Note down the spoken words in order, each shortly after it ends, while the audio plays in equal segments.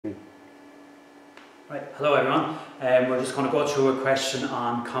Right, hello everyone. We're just going to go through a question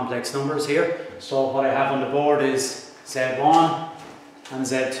on complex numbers here. So what I have on the board is Z1 and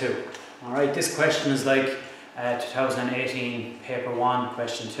Z2. Alright, this question is like 2018 paper 1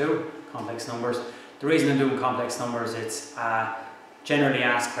 question 2, complex numbers. The reason I'm doing complex numbers, it's a generally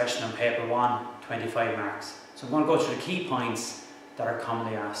asked question on paper 1, 25 marks. So I'm going to go through the key points that are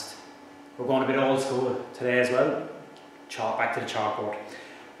commonly asked. We're going a bit old school today as well. Back to the chalkboard.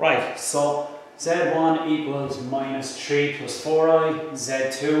 Right, so Z1 equals minus 3 plus 4i,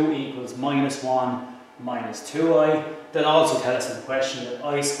 Z2 equals minus 1 minus 2i. They'll also tell us in the question that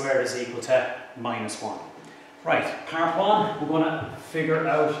I squared is equal to minus 1. Right, part 1, we're going to figure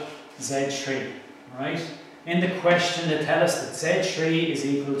out Z3. Right, in the question they tell us that Z3 is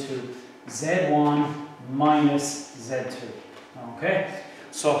equal to Z1 minus Z2. Okay,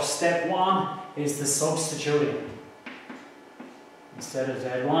 so step 1 is the substituting. Instead of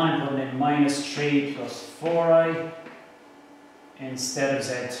Z1, I'm putting in minus 3 plus 4i. Instead of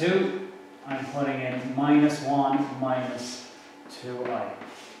Z2, I'm putting in minus 1 minus 2i.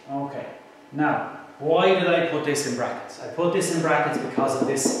 Okay, now, why did I put this in brackets? I put this in brackets because of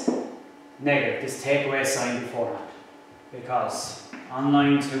this negative, this takeaway sign beforehand. Because on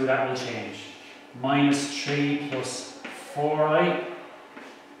line 2, that will change. Minus 3 plus 4i.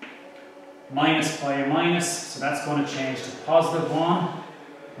 Minus by a minus, so that's going to change to positive 1.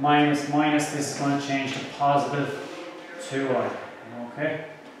 Minus minus, this is going to change to positive 2i. Okay?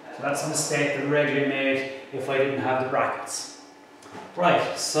 So that's a mistake that regularly made if I didn't have the brackets.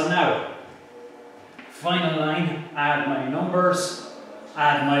 Right, so now, final line, add my numbers,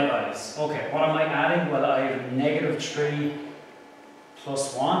 add my i's. Okay, what am I adding? Well, I have negative 3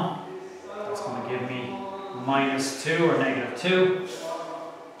 plus 1. That's going to give me minus 2 or negative 2.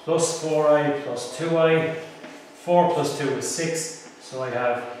 Plus 4i plus 2i. 4 plus 2 is 6, so I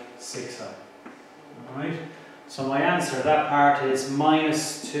have 6i. Alright, so my answer to that part is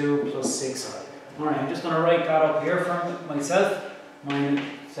minus 2 plus 6i. Alright, I'm just going to write that up here for myself.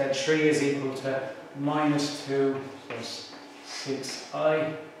 Z3 is equal to minus 2 plus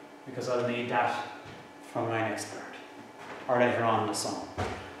 6i, because I'll need that for my next part, or later on in the sum.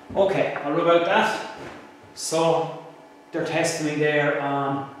 Okay, I'll rub out that. So they're testing me there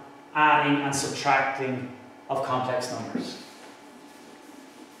on adding and subtracting of complex numbers.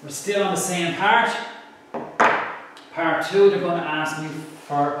 We're still on the same part. Part 2, they're going to ask me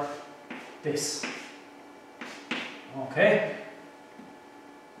for this. Okay?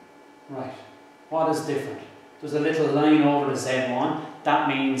 Right. What is different? There's a little line over the Z1. That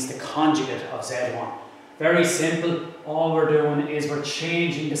means the conjugate of Z1. Very simple. All we're doing is we're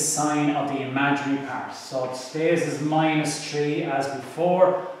changing the sign of the imaginary part. So it stays as minus 3 as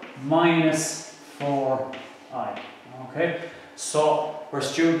before, minus 4i. Okay? So where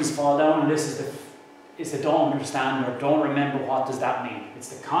students fall down, and this is they don't understand or don't remember what does that mean. It's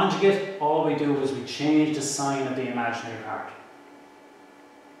the conjugate. All we do is we change the sign of the imaginary part.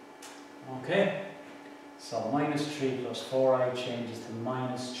 Okay? So minus 3 plus 4i changes to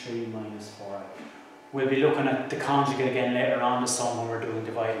minus 3 minus 4i. We'll be looking at the conjugate again later on in the sum when we're doing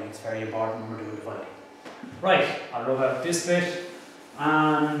dividing. It's very important when we're doing dividing. Right, I'll rub out this bit.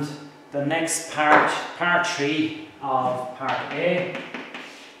 And the next part, part 3 of part A,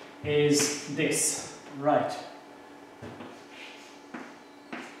 is this. Right.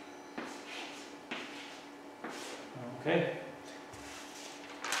 Okay.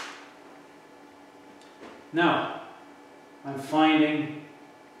 Now, I'm finding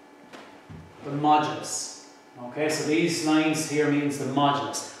the modulus. Okay, so these lines here means the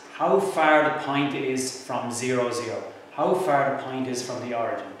modulus. How far the point is from 0, 0. How far the point is from the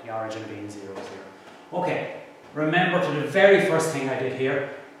origin being 0, 0. Okay, remember to the very first thing I did here,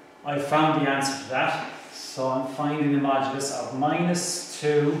 I found the answer to that. So I'm finding the modulus of minus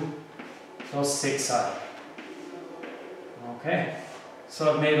 2 plus 6i. Okay,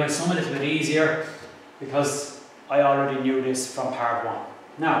 so I've made my sum a little bit easier because I already knew this from part 1.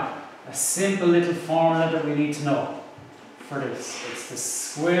 Now, a simple little formula that we need to know for this. It's the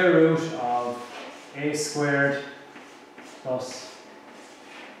square root of a squared plus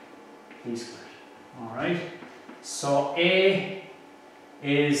b squared. Alright, so a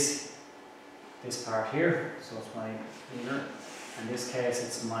is this part here, so it's my finger. In this case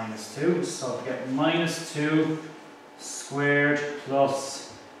it's minus 2, so to get minus 2 squared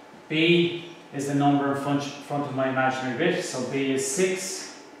plus b is the number in front of my imaginary bit, so b is 6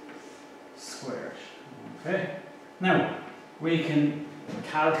 squared. Okay, now we can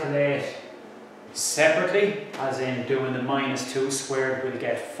calculate separately, as in doing the minus 2 squared, we'll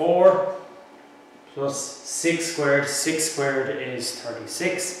get 4 plus 6 squared. 6 squared is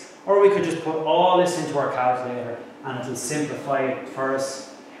 36. Or we could just put all this into our calculator and it'll simplify it for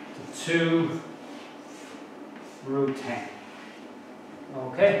us to 2 root 10.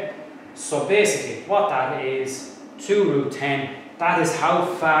 Okay, so basically what that is, 2 root 10, that is how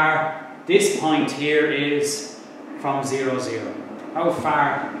far this point here is from 0, 0. How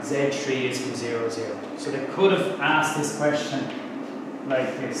far Z3 is from 0, 0. So they could have asked this question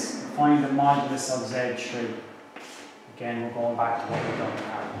like this. Find the modulus of Z3. Again, we're going back to what we've done in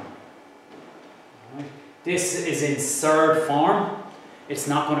part 1. Right. This is in third form. It's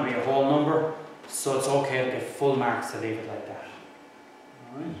not going to be a whole number, so it's okay to get full marks to leave it like that.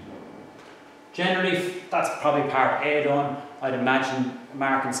 All right. Generally, that's probably part A done. I'd imagine a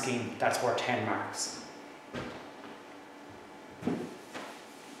marking scheme, that's worth 10 marks.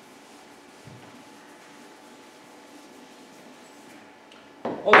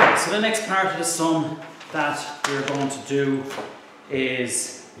 Okay, so the next part of the sum that we're going to do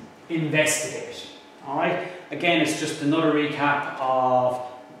is investigate. Alright, again, it's just another recap of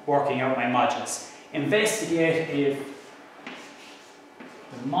working out my modulus. Investigate if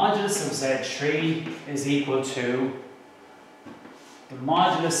the modulus of Z3 is equal to the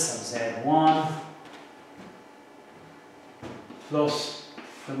modulus of Z1 plus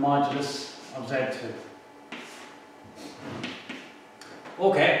the modulus of Z2.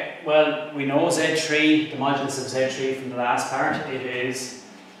 Okay, well, we know Z3, the modulus of Z3 from the last part, it is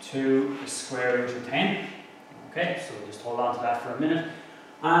 2 the square root of 10. Okay, so we'll just hold on to that for a minute.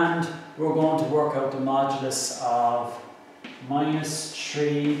 And we're going to work out the modulus of minus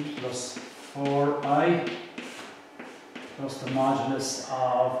 3 plus 4i plus the modulus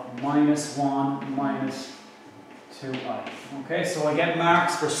of minus 1 minus 2i. Okay, so I get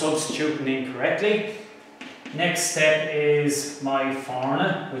marks for substituting incorrectly. Next step is my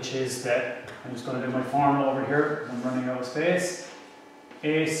formula, which is that I'm just going to do my formula over here. I'm running out of space.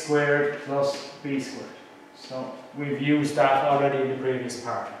 A squared plus b squared. So we've used that already in the previous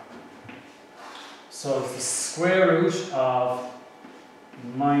part. So it's the square root of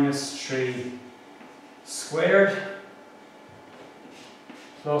minus 3 squared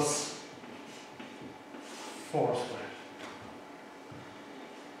plus 4 squared.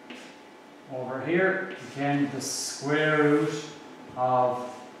 Over here, again, the square root of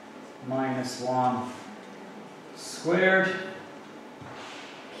minus 1 squared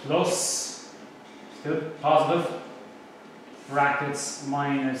plus, still positive, brackets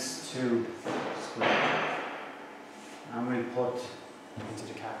minus 2 squared. And we put into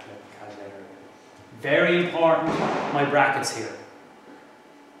the calculator. Very important, my brackets here.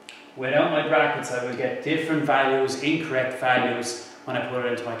 Without my brackets, I will get different values, incorrect values, when I put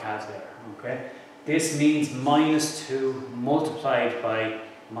it into my calculator. Okay? This means minus 2 multiplied by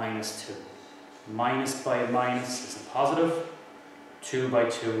minus 2. Minus by minus is a positive. 2 by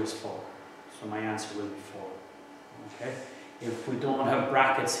 2 is 4. So my answer will be 4. Okay? If we don't have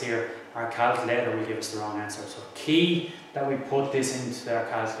brackets here, our calculator will give us the wrong answer. So key that we put this into our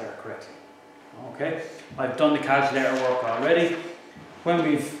calculator correctly. Okay? I've done the calculator work already. When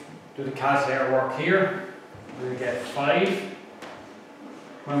we've done the calculator work here, we'll get 5.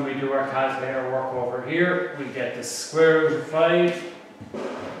 When we do our calculator work over here, we get the square root of 5,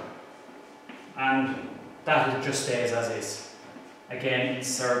 and that just stays as is. Again, in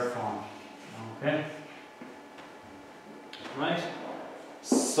third form. Okay? Right?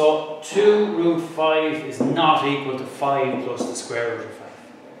 So 2 root 5 is not equal to 5 plus the square root of 5.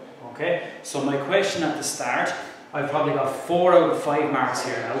 Okay? So my question at the start, I've probably got 4 out of 5 marks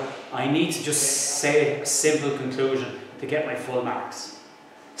here now. I need to just say a simple conclusion to get my full marks.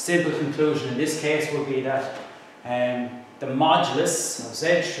 Simple conclusion in this case would be that the modulus of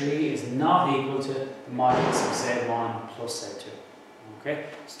Z3 is not equal to the modulus of Z1 plus Z2. Okay?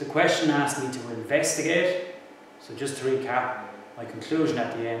 So the question asked me to investigate. So just to recap, my conclusion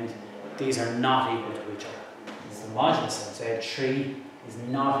at the end, these are not equal to each other. The modulus of Z3 is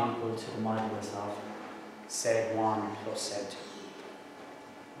not equal to the modulus of Z1 plus Z2.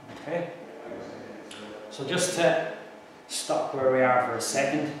 Okay? So just to stop where we are for a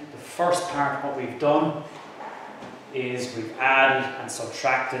second. The first part, what we've done is we've added and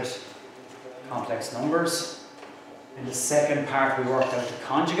subtracted complex numbers. In the second part, we worked out the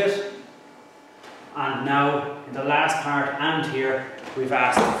conjugate. And now, in the last part and here, we've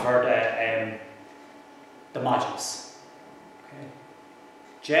asked for the modulus. Okay.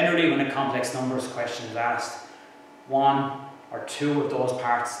 Generally, when a complex numbers question is asked, 1 or 2 of those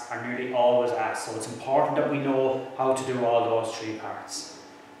parts are nearly always asked. So it's important that we know how to do all those 3 parts.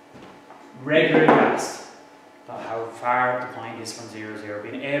 Regularly asked about how far the point is from 0, 0,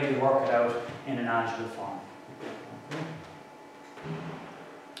 being able to work it out in an algebra form.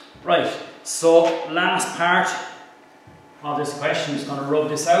 Right, so last part of this question is going to rub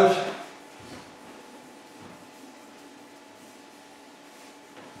this out.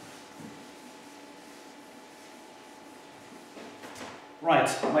 Right,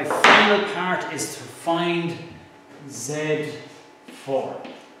 my final part is to find Z4.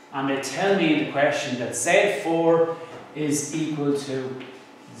 And they tell me in the question that Z4 is equal to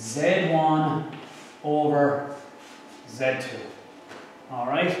Z1 over Z2.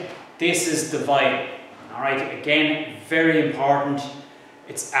 Alright, this is dividing. Alright, again, very important.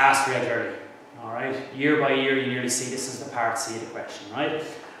 It's asked regularly. Alright, year by year you nearly see this is the part C of the question, right?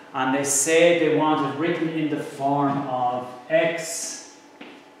 And they say they want it written in the form of X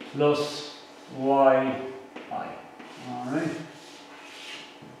plus yi. Alright.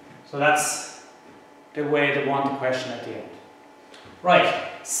 So that's the way they want the question at the end. Right,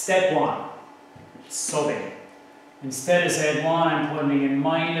 step 1. Subbing. Instead of Z1, I'm putting in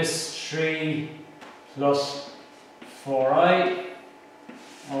minus 3 plus 4i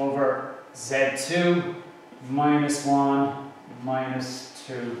over Z2 minus 1 minus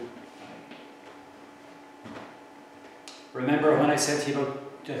 2. Remember when I said to you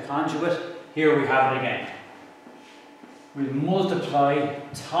about the conjugate? Here we have it again. We multiply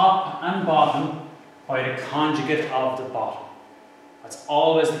top and bottom by the conjugate of the bottom. That's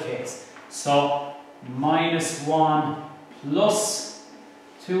always the case. So minus 1 plus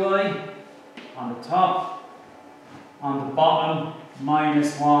 2i on the top, on the bottom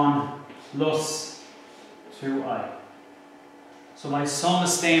minus 1 plus 2i. So my sum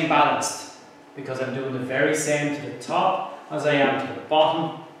is staying balanced because I'm doing the very same to the top as I am to the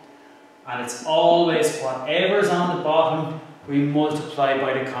bottom, and it's always whatever's on the bottom we multiply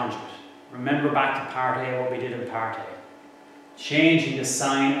by the conjugate. Remember back to part A, what we did in part A. Changing the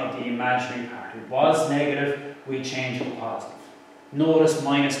sign of the imaginary part. It was negative, we change it to positive. Notice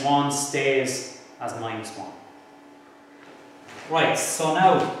minus 1 stays as minus 1. Right, so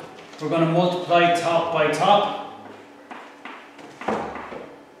now we're going to multiply top by top.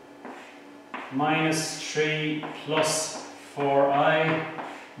 Minus 3 plus 4i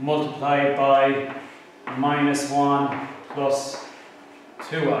multiplied by minus 1 plus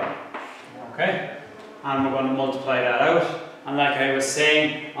 2i. Okay? And we're going to multiply that out. And like I was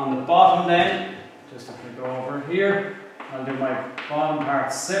saying, on the bottom then, just if we go over here, I'll do my bottom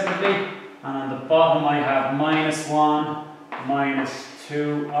part separately. And on the bottom I have minus 1 minus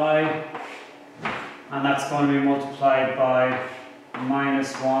 2i. And that's going to be multiplied by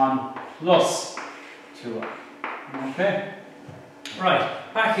minus 1 plus 2i. Okay?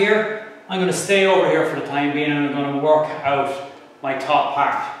 Right, back here, I'm going to stay over here for the time being and I'm going to work out my top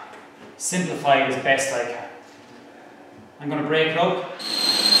part. Simplify it as best I can. I'm going to break it up.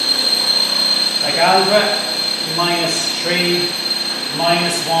 Like algebra, minus 3,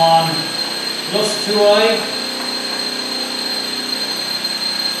 minus 1, plus 2i,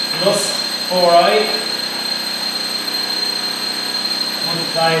 plus 4i,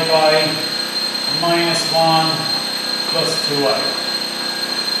 multiplied by minus 1 plus 2i.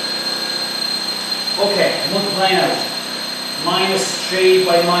 Okay, multiplying out. Minus 3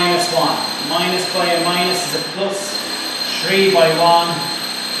 by minus 1. Minus by a minus is a plus. 3 by 1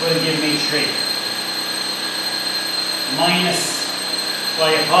 will give me 3. Minus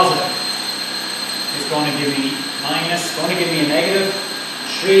by a positive is going to give me minus, going to give me a negative.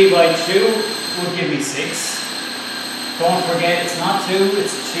 3 by 2 would give me 6. Don't forget it's not 2,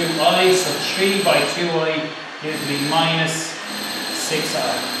 it's 2i, so 3 by 2i gives me minus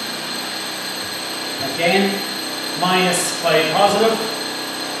 6i. Again, minus by a positive.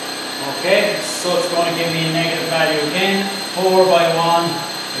 Okay, so it's going to give me a negative value again. 4 by 1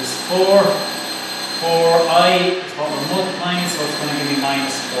 is 4. 4i is what we're multiplying, so it's going to give me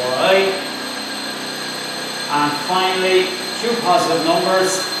minus 4i. And finally, two positive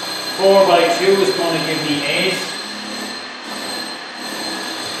numbers. 4 by 2 is going to give me 8.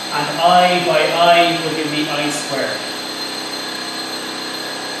 And I by I will give me I squared.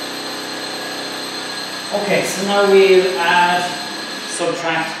 Okay, so now we'll add,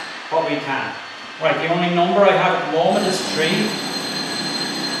 subtract what we can. Right, the only number I have at the moment is 3.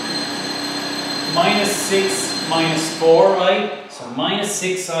 Minus 6 minus 4i. So minus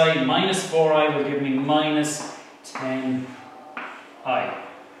 6i minus 4i will give me minus 10i.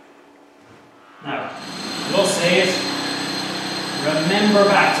 Now, plus 8. Remember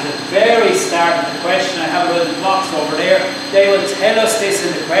back to the very start of the question, I have little blocks over there. They will tell us this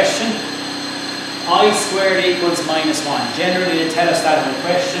in the question. I squared equals minus 1. Generally they tell us that in the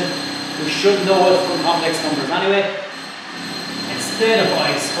question. We should know it from complex numbers anyway. Instead of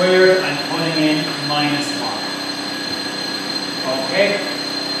I squared, I'm putting in minus 1. Okay?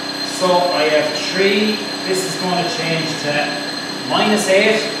 So I have 3, this is going to change to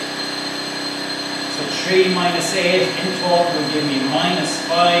 -8. So 3 minus 8 in total will give me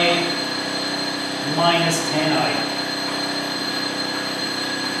 -5 minus 10i.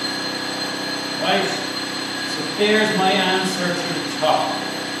 Right? So there's my answer to the top.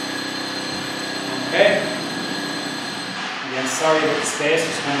 Okay? Again, sorry about the space,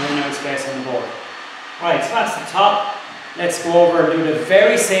 just kind of running out of space on the board. Right, so that's the top. Let's go over and do the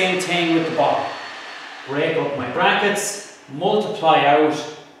very same thing with the bottom. Break up my brackets, multiply out,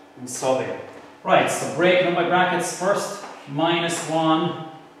 and sub in. Right, so breaking up my brackets first. -1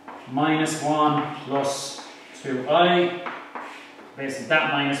 plus 2i. Basically,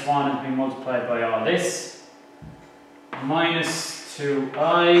 that -1 has been multiplied by all this. Minus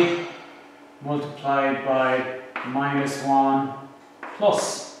 2i multiplied by -1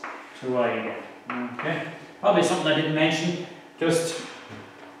 plus 2i again. Okay. Probably something I didn't mention, just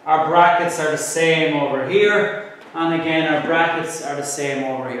our brackets are the same over here, and again our brackets are the same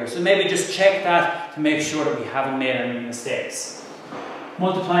over here. So maybe just check that to make sure that we haven't made any mistakes.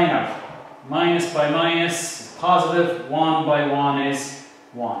 Multiplying out. Minus by minus is positive, 1 by 1 is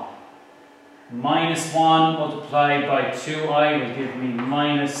 1. -1 multiplied by 2i will give me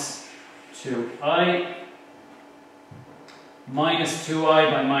minus 2i. Minus 2i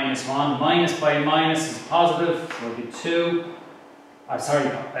by -1. Minus by minus is positive, so it'll be 2.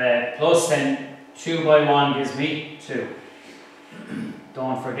 Plus, then 2 by 1 gives me 2.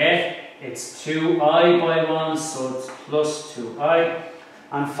 Don't forget, it's 2i by 1, so it's plus 2i.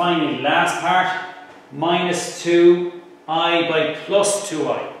 And finally, last part, minus 2i by plus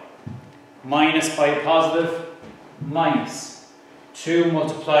 2i. Minus by positive, minus. 2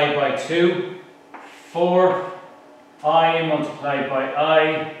 multiplied by 2, 4. I multiplied by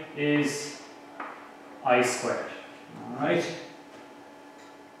I is I squared. Alright.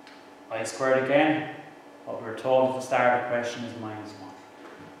 I squared again. What we're told at the start of the question is -1.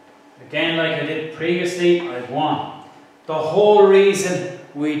 Again, like I did previously, I've 1. The whole reason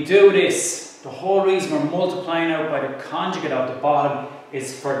we do this, the whole reason we're multiplying out by the conjugate of the bottom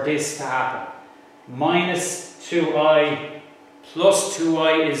is for this to happen. Minus 2i plus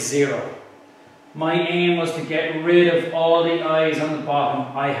 2i is 0. My aim was to get rid of all the i's on the bottom.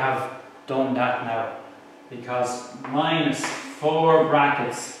 I have done that now. Because minus 4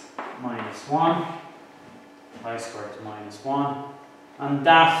 brackets -1, I squared to -1, and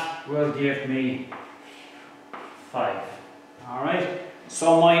that will give me 5. Alright,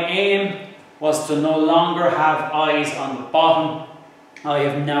 so my aim was to no longer have i's on the bottom. I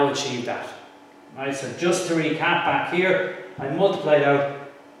have now achieved that. Right, so just to recap back here, I multiplied out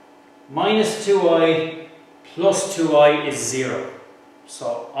minus 2i plus 2i is 0.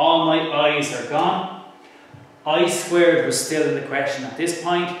 So all my i's are gone. I squared was still in the question at this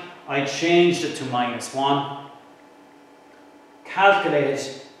point. I changed it to -1. Calculated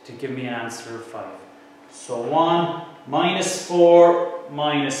to give me an answer of 5. So 1 minus 4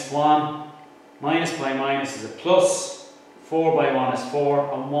 minus 1. Minus by minus is a plus. 4 by 1 is 4.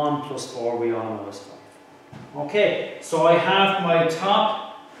 And 1 plus 4 we all know is 5. Okay, so I have my top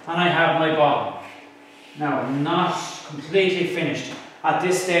and I have my bottom. Now, I'm not completely finished. At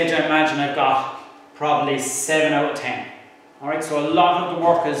this stage, I imagine I've got probably 7 out of 10. Alright, so a lot of the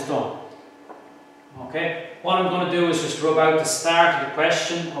work is done. Okay, what I'm going to do is just rub out the start of the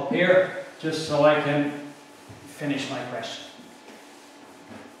question up here, just so I can finish my question.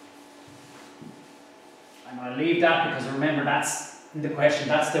 And I'll leave that because remember, that's in the question,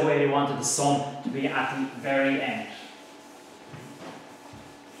 that's the way they wanted the sum to be at the very end.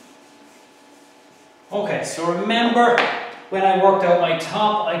 Okay, so remember when I worked out my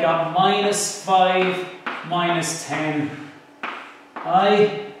top, I got -5 minus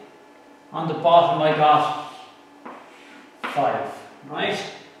 10i. On the bottom, I got 5, right?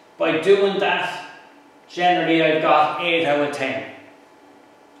 By doing that, generally I've got 8 out of 10.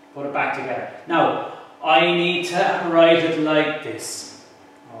 Put it back together. Now, I need to write it like this.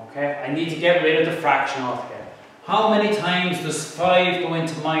 Okay, I need to get rid of the fraction altogether. How many times does 5 go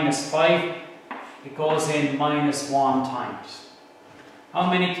into -5? It goes in -1 times. How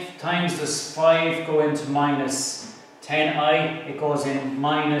many times does 5 go into -10i? It goes in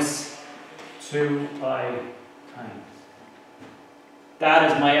 -2i times.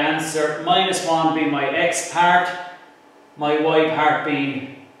 That is my answer. -1 being my x part, my y part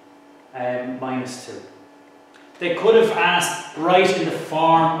being -2. They could have asked right in the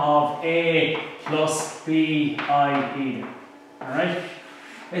form of a plus b I b. Alright?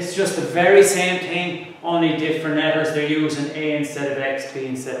 It's just the very same thing, only different letters. They're using a instead of x, b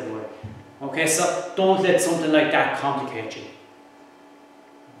instead of y. Okay, so don't let something like that complicate you.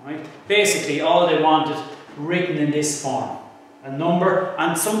 Alright? Basically, all they wanted written in this form. A number,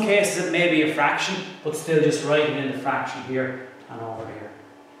 and in some cases it may be a fraction, but still just writing in the fraction here and over here.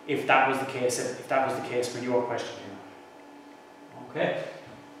 If that was the case, for your question. Okay?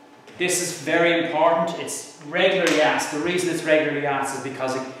 This is very important. It's regularly asked. The reason it's regularly asked is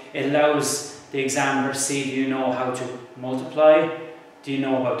because it allows the examiner to see, do you know how to multiply? Do you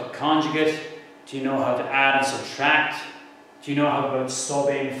know about the conjugate? Do you know how to add and subtract? Do you know how about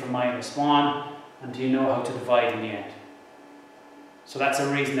subbing for -1? And do you know how to divide in the end? So that's a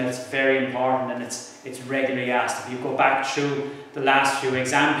reason that it's very important, and it's regularly asked. If you go back through the last few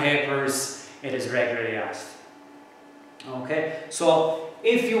exam papers, it is regularly asked. Okay, so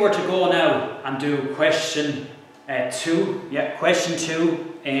if you were to go now and do question 2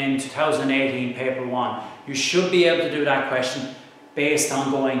 in 2018 paper 1, you should be able to do that question based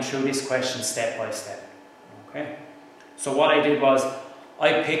on going through this question step by step. Okay, so what I did was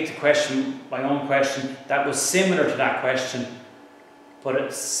I picked a question, my own question, that was similar to that question, but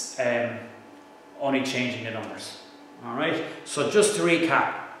it's only changing the numbers. Alright, so just to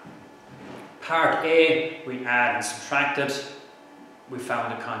recap, part A, we add and subtracted, we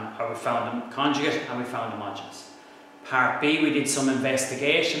found the conjugate and we found the modulus. Part B, we did some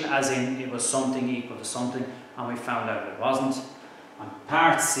investigation, as in it was something equal to something, and we found out it wasn't. And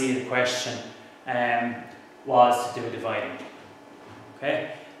part C, the question was to do dividing.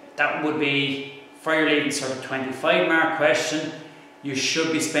 Okay, that would be, for your leaving cert, a 25 mark question. You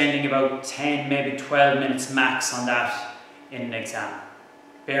should be spending about 10, maybe 12 minutes max on that in an exam.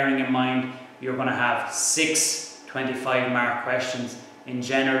 Bearing in mind, you're going to have 6 25 mark questions. In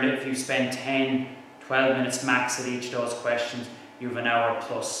general, if you spend 10, 12 minutes max at each of those questions, you have an hour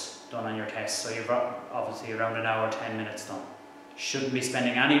plus done on your test. So you've obviously around an hour, 10 minutes done. Shouldn't be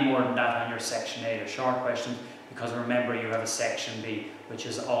spending any more than that on your section A, or short questions, because remember you have a section B, which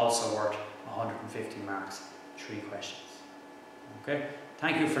is also worth 150 marks, 3 questions. Okay,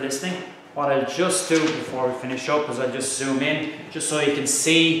 thank you for listening. What I'll just do before we finish up is I'll just zoom in, just so you can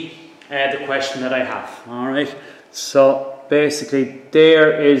see the question that I have. Alright, so basically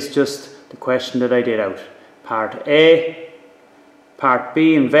there is just the question that I did out. Part A, part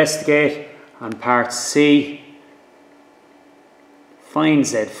B, investigate, and part C, find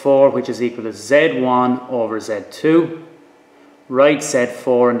Z4, which is equal to Z1 over Z2. Write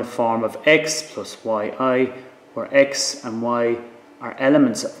Z4 in the form of X plus YI, where X and Y are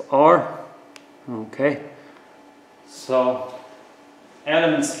elements of R. Okay, so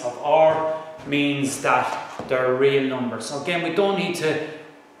elements of R means that they're real numbers. So again, we don't need to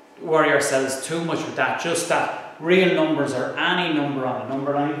worry ourselves too much with that, just that real numbers are any number on a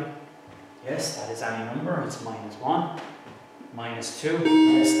number line. Yes, that is any number. It's -1, -2.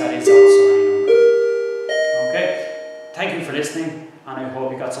 Yes, that is also any number. Okay, thank you for listening, and I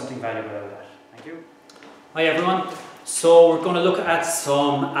hope you got something valuable out of that. Thank you. Hi everyone. So we're going to look at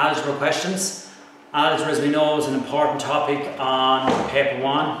some algebra questions. Algebra, as we know, is an important topic on paper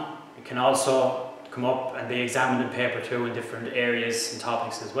 1. It can also come up and be examined in paper 2 in different areas and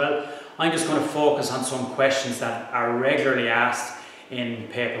topics as well. I'm just going to focus on some questions that are regularly asked in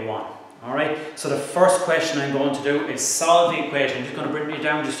paper 1. Alright, so the first question I'm going to do is solve the equation. I'm just going to bring it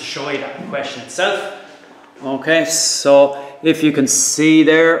down just to show you that question itself. Okay, so if you can see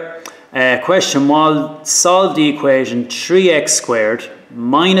there, question 1, solve the equation 3x squared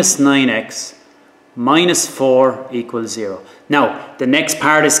minus 9x minus 4 equals 0. Now, the next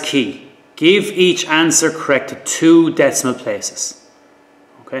part is key. Give each answer correct to 2 decimal places.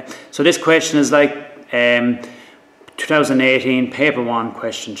 Okay, so this question is like 2018 paper 1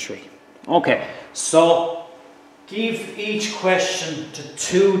 question 3. Okay, so give each question to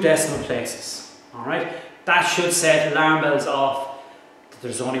 2 decimal places. Alright, that should set alarm bells off.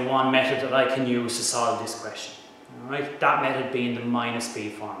 There's only one method that I can use to solve this question. Alright, that method being the minus b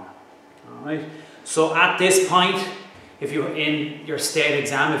formula. Alright, so at this point, if you're in your state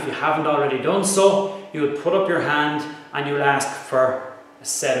exam, if you haven't already done so, you would put up your hand and you'll ask for a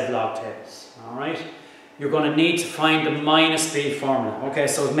set of log tables. Alright, you're going to need to find the minus b formula. Okay,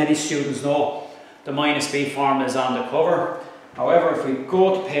 so as many students know, the minus b formula is on the cover. However, if we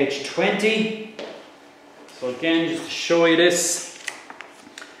go to page 20, so again, just to show you this,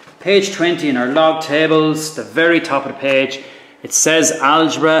 page 20 in our log tables, the very top of the page, it says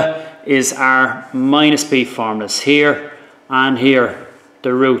algebra is our minus b formulas here and here,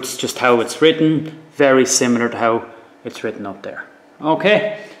 the roots, just how it's written, very similar to how it's written up there.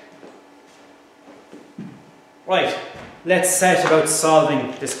 Okay? Right, let's set about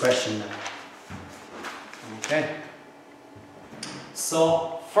solving this question now. Okay?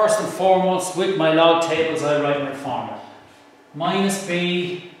 So, first and foremost, with my log tables, I write my formula. Minus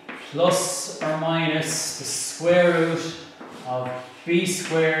b plus or minus the square root of b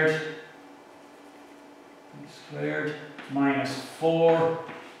squared minus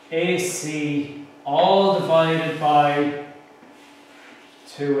 4ac all divided by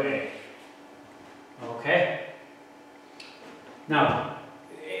 2a. Okay? Now,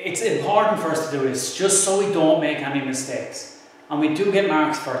 it's important for us to do this just so we don't make any mistakes. And we do get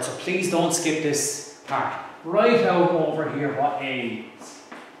marks for it, so please don't skip this part. Write out over here what a is.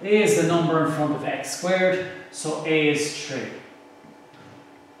 A is the number in front of x squared, so a is 3.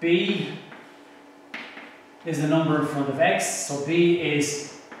 B is the number in front of x, so b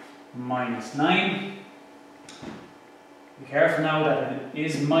is minus 9. Be careful now that it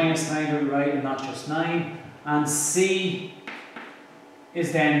is minus 9 to the right and not just 9. And c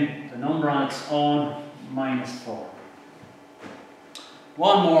is then the number on its own, minus 4.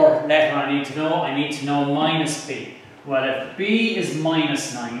 One more letter I need to know minus b. Well, if b is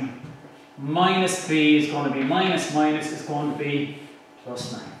minus 9, minus b is going to be minus is going to be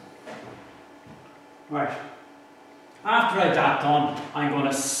plus 9. Right. After I've that done, I'm going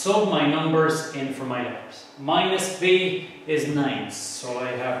to sub my numbers in for my letters. Minus b is 9, so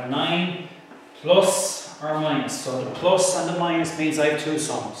I have 9 plus or minus. So the plus and the minus means I have two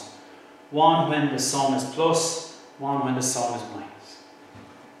sums. One when the sum is plus, one when the sum is minus.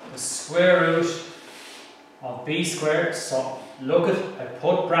 The square root of b squared, so look at, I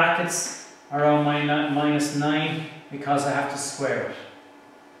put brackets around my minus 9 because I have to square it.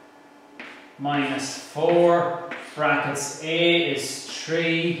 Minus 4, brackets a is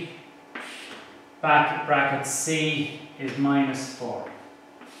 3, bracket c is minus 4.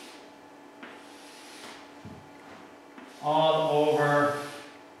 All over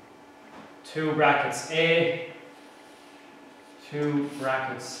 2 brackets a, 2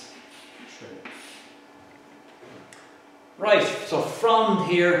 brackets 3. Right, so from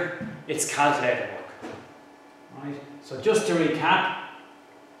here it's calculated work. Right, so just to recap,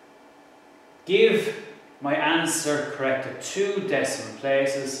 give my answer correct at 2 decimal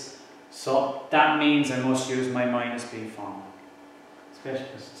places, so that means I must use my minus b formula, especially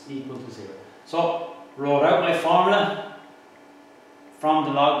because it's equal to 0. So, wrote out my formula from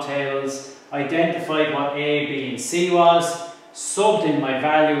the log tables, identified what a, b and c was, subbed in my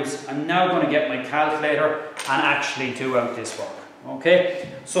values. I'm now going to get my calculator and actually do out this work. Okay,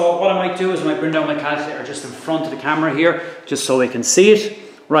 so what I might do is I might bring down my calculator just in front of the camera here, just so we can see it.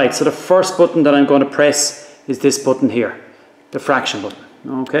 Right, so the first button that I'm going to press is this button here, the fraction button.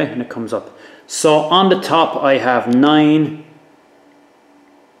 Okay, and it comes up. So on the top I have 9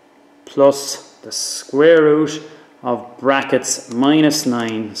 plus the square root of brackets minus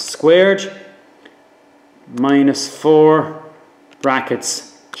 9 squared minus 4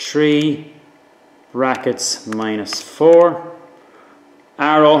 brackets 3 brackets minus 4,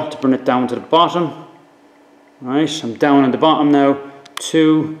 arrow to bring it down to the bottom. Right, I'm down at the bottom now,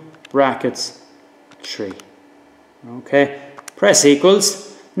 2 brackets 3. Okay, press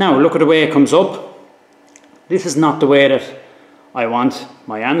equals. Now look at the way it comes up. This is not the way that I want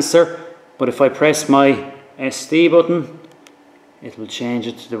my answer, but if I press my SD button, it will change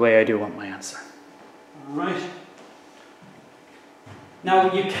it to the way I do want my answer. Alright.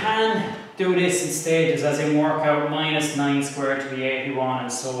 Now you can do this in stages, as in work out minus 9 squared to be 81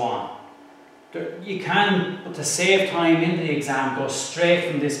 and so on. You can, but to save time in the exam, go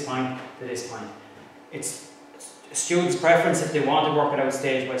straight from this point to this point. It's a student's preference if they want to work it out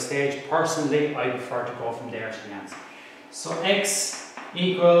stage by stage. Personally, I prefer to go from there to the answer. So x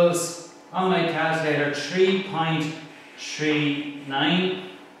equals, on my calculator,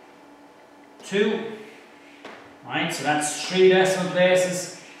 3.392. Right, so that's 3 decimal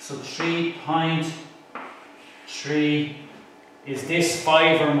places. So 3.3, is this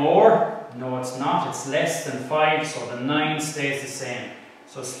 5 or more? No, it's not. It's less than 5, so the 9 stays the same.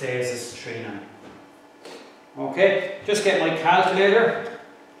 So it stays as 3.9. Okay, just get my calculator.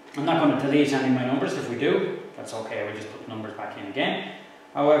 I'm not going to delete any of my numbers. If we do, that's okay. We just put the numbers back in again.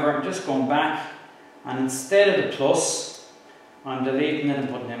 However, I'm just going back, and instead of the plus, I'm deleting it and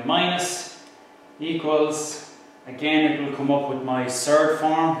putting in minus, equals, again it will come up with my third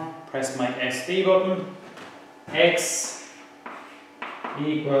form. Press my SD button. X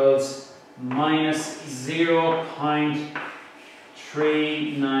equals minus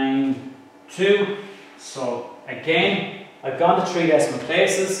 0.392. So again, I've gone to 3 decimal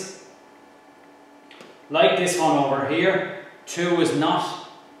places. Like this one over here, 2 is not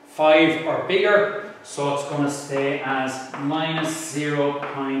 5 or bigger, so it's going to stay as minus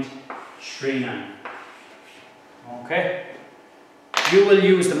 0.39. Okay? You will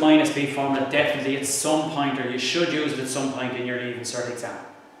use the minus b formula definitely at some point, or you should use it at some point in your Leaving Cert exam.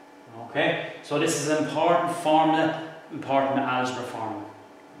 Okay, so this is an important formula, important algebra formula.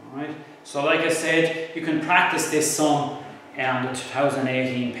 Alright, so like I said, you can practice this sum on the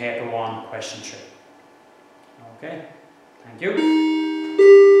 2018 paper 1 question 3. Okay, thank you.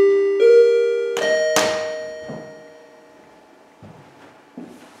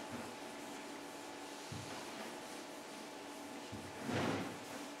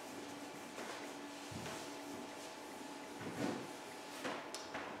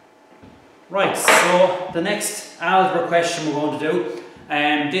 Right, so the next algebra question we're going to do,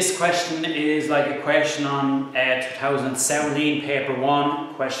 this question is like a question on 2017 paper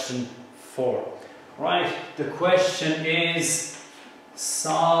 1 question 4. Right, the question is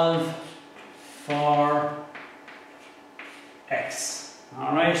solve for x.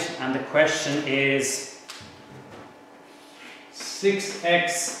 Alright, and the question is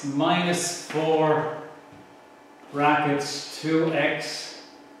 6x minus 4 brackets 2x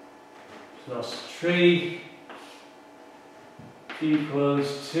plus 3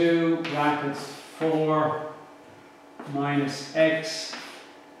 equals 2 brackets 4 minus x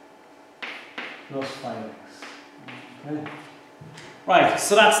plus 5x. Okay. Right,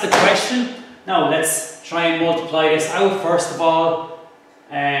 so that's the question. Now let's try and multiply this out first of all.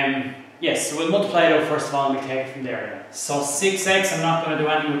 Yes, so we'll multiply it out first of all and we take it from there. So 6x, I'm not going to do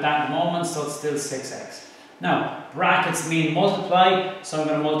anything with that in a moment, so it's still 6x. Now, brackets mean multiply, so I'm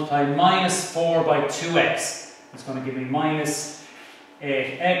going to multiply minus 4 by 2x. It's going to give me minus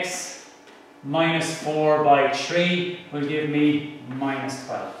 8x. Minus 4 by 3 will give me minus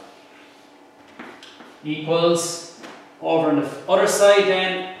 12. Equals, over on the other side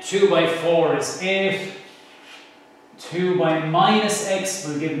then, 2 by 4 is 8. 2 by minus x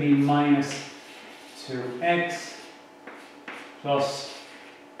will give me minus 2x plus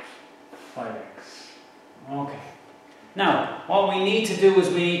 5x. Okay. Now, what we need to do is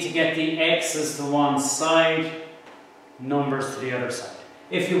we need to get the x's to one side, numbers to the other side.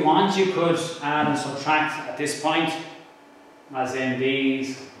 If you want, you could add and subtract at this point, as in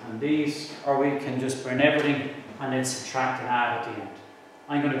these and these, or we can just bring everything and then subtract and add at the end.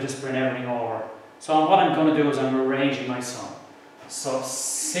 I'm going to just bring everything over. So what I'm going to do is I'm arranging my sum. So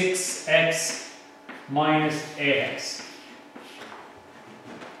 6x minus 8x.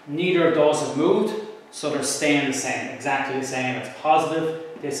 Neither of those have moved, so they're staying the same, exactly the same. It's positive,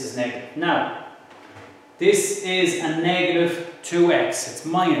 this is negative. Now, this is a negative 2x, it's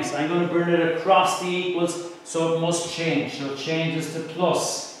minus. I'm going to bring it across the equals, so it must change. So it changes to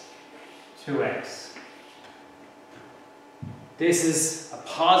plus 2x. This is a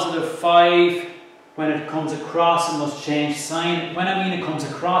positive 5. When it comes across, it must change sign. When I mean it comes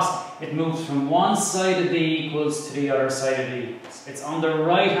across, it moves from one side of the equals to the other side of the equals. It's on the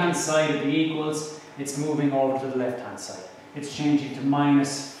right hand side of the equals, it's moving over to the left hand side. It's changing to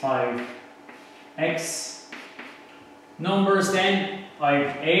minus 5x. Numbers then, I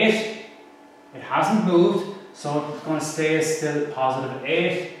have 8. It hasn't moved, so it's going to stay still positive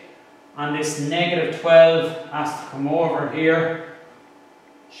 8. And this negative 12 has to come over here,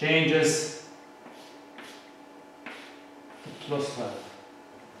 changes to plus 12.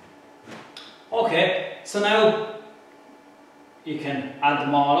 Okay, so now you can add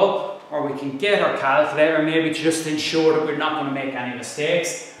them all up, or we can get our calculator maybe to just ensure that we're not going to make any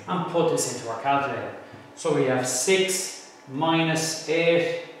mistakes and put this into our calculator. So we have 6 minus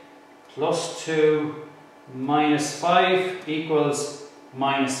 8 plus 2 minus 5 equals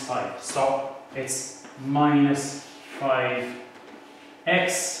minus 5. So it's minus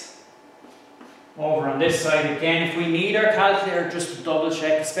 5x. Over on this side again, if we need our calculator just to double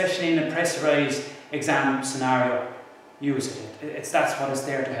check, especially in a pressurized exam scenario, use it. That's what it's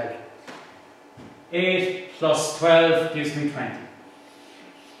there to help you. 8 plus 12 gives me 20.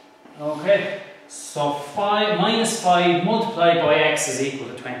 Okay, so minus 5 multiplied by x is equal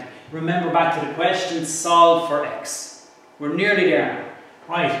to 20. Remember back to the question, solve for x. We're nearly there now.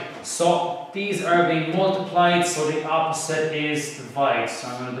 Right, so these are being multiplied, so the opposite is divide. So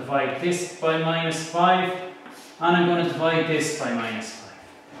I'm going to divide this by minus 5, and I'm going to divide this by minus 5.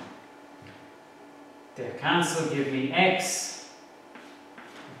 They cancel, give me x.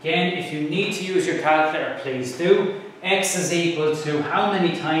 Again, if you need to use your calculator, please do. X is equal to, how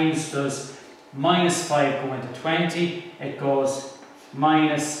many times does minus 5 go into 20? It goes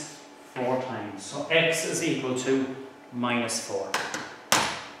minus 4 times. So x is equal to minus 4.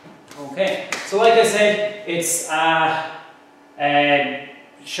 Okay, so like I said, it's a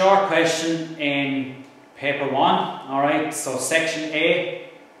short question in paper 1. Alright, so section A,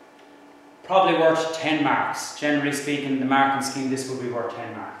 probably worth 10 marks. Generally speaking, the marking scheme, this will be worth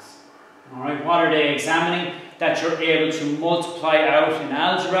 10 marks. Alright, what are they examining? that you're able to multiply out in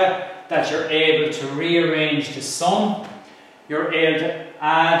algebra, that you're able to rearrange the sum, you're able to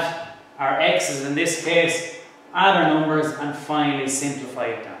add our x's in this case, add our numbers, and finally simplify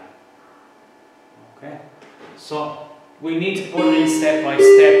it down. Okay? So we need to put it in step by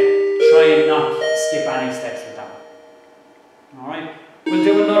step, try and not skip any steps with that. Alright? We'll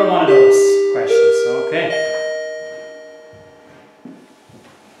do another one of those questions, okay?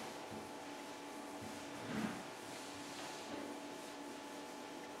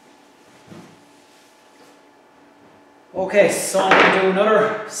 Okay, so I'm going to do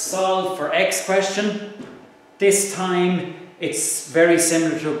another solve for x question. This time it's very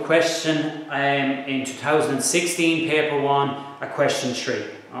similar to a question in 2016, paper 1, a question 3.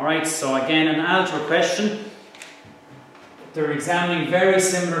 Alright, so again an algebra question. They're examining very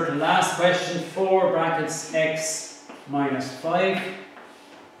similar to the last question, 4 brackets x minus 5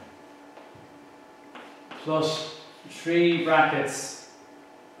 plus 3 brackets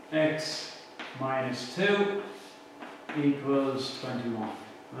x minus 2 equals 21.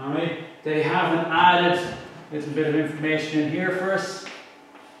 Alright, they haven't added a little bit of information in here for us.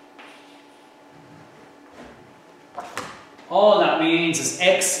 All that means is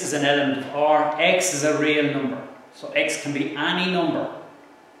x is an element of R, x is a real number. So x can be any number.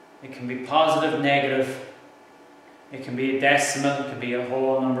 It can be positive, negative, it can be a decimal, it can be a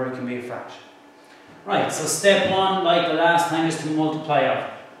whole number, it can be a fraction. Right, so step 1, like the last time, is to multiply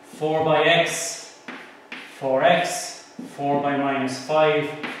out. 4 by x, 4x, 4 by minus 5,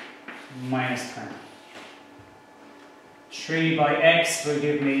 minus 20. 3 by x will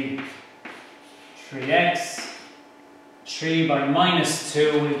give me 3x. 3 by minus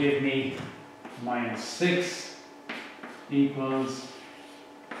 2 will give me minus 6 equals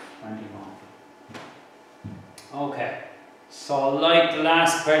 21. Okay, so like the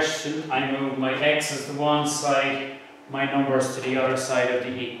last question, I move my x's to one side, my numbers to the other side of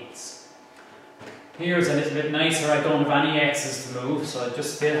the equals. Here's a little bit nicer, I don't have any x's to move, so I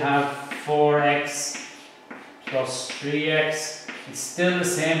just still have 4x plus 3x. It's still the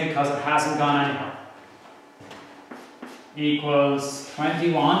same because it hasn't gone anywhere. Equals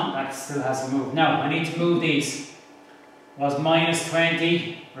 21, that still hasn't moved. Now, I need to move these. Was minus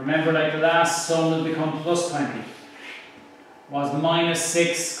 20, remember like the last sum will become plus 20. Was minus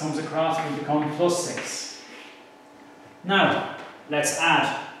 6, comes across, will become plus 6. Now, let's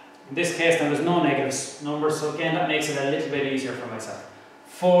add. In this case, now there's no negative numbers, so again, that makes it a little bit easier for myself.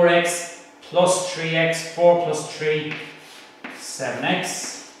 4x plus 3x, 4 plus 3,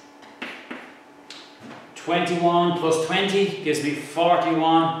 7x. 21 plus 20 gives me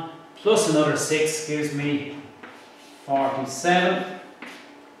 41, plus another 6 gives me 47.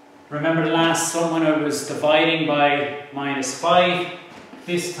 Remember the last sum when I was dividing by minus 5,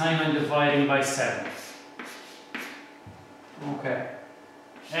 this time I'm dividing by 7. Okay.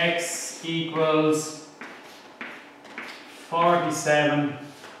 X equals 47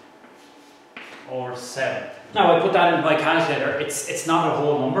 over 7. Now I put that into my calculator, it's not a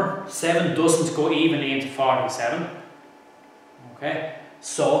whole number. 7 doesn't go evenly into 47. Okay,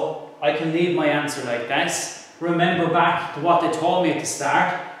 so I can leave my answer like this. Remember back to what they told me at the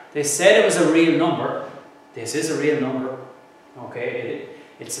start. They said it was a real number. This is a real number. Okay,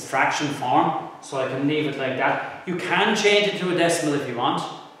 it's a fraction form, so I can leave it like that. You can change it to a decimal if you want.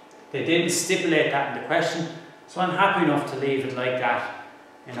 They didn't stipulate that in the question, so I'm happy enough to leave it like that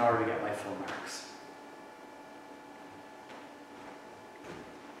in order to get my full marks.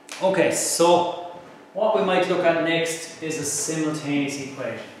 Okay, so what we might look at next is a simultaneous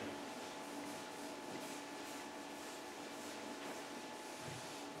equation.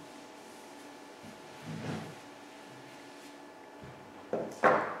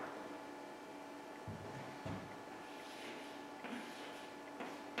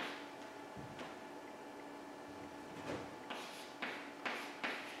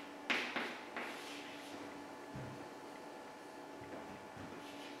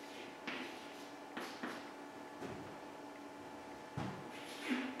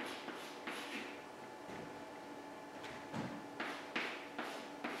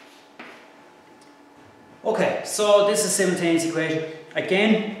 Okay, so this is simultaneous equation.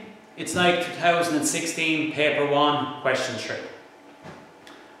 Again, it's like 2016 paper 1 question 3.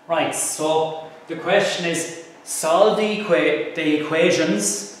 Right, so the question is solve the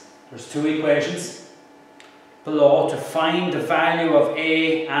equations, there's two equations below, to find the value of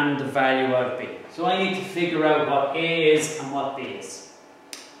A and the value of B. So I need to figure out what A is and what B is.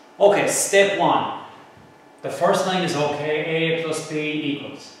 Okay, step 1. The first line is okay, A plus B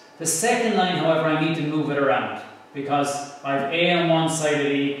equals. The second line, however, I need to move it around because I have A on one side of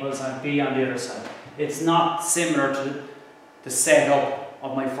the equals and B on the other side. it's not similar to the setup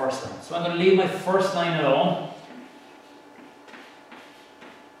of my first line. So I'm going to leave my first line alone.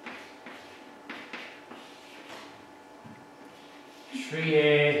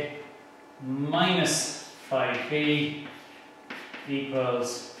 (3a minus 5b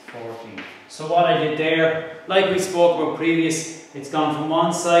equals 14. So what I did there, like we spoke about previous, it's gone from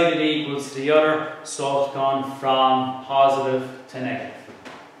one side, it equals to the other, so it's gone from positive to negative.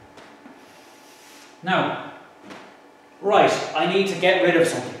 Now, right, I need to get rid of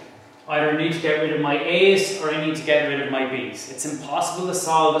something. Either I need to get rid of my a's or I need to get rid of my b's. It's impossible to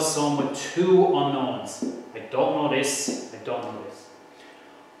solve a sum with two unknowns. I don't know this, I don't know this.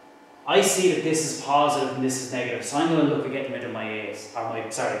 I see that this is positive and this is negative, so I'm going to look at getting rid of my a's, or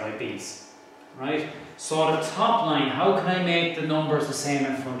my b's. Right? So the top line, how can I make the numbers the same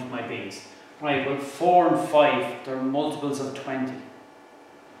in front of my b's? Right, well 4 and 5, they're multiples of 20.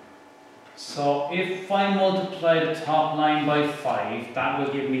 So if I multiply the top line by 5, that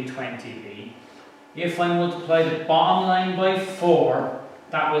will give me 20b. If I multiply the bottom line by 4,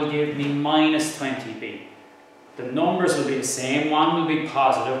 that will give me minus 20b. The numbers will be the same, one will be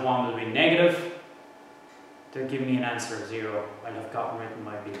positive, one will be negative. They'll give me an answer of 0. I'll have gotten rid of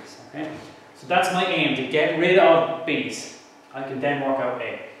my b's. Okay? So that's my aim, to get rid of b's. I can then work out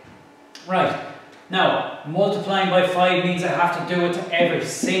a. Right, now multiplying by 5 means I have to do it to every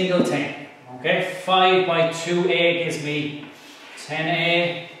single thing. Okay, 5 by 2a gives me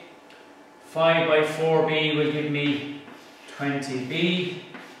 10a. 5 by 4b will give me 20b.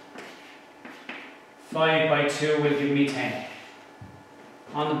 5 by 2 will give me 10.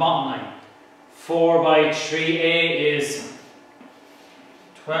 On the bottom line, 4 by 3a is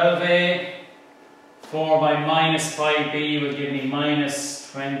 12a. 4 by minus 5b will give me minus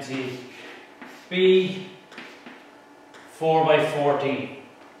 20b. 4 by 14.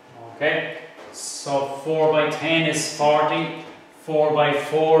 Okay, so 4 by 10 is 40. 4 by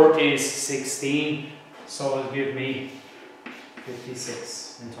 4 is 16. So it'll give me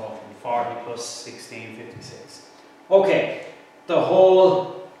 56 in total. 40 plus 16, 56. Okay, the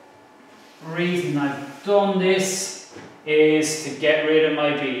whole reason I've done this is to get rid of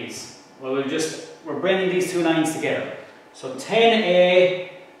my b's. Well, we're bringing these two lines together. So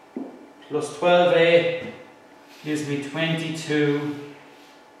 10a plus 12a gives me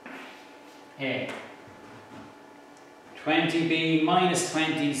 22a. 20b minus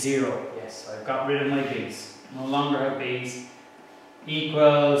 20, 0. Yes, I've got rid of my b's. No longer have b's.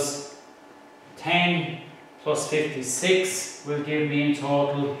 Equals 10 plus 56 will give me in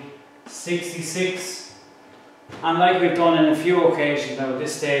total 66. And like we've done in a few occasions now at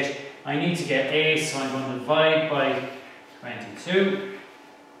this stage, I need to get a, so I'm going to divide by 22.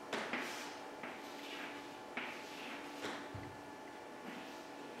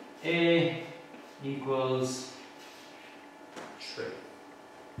 A equals 3.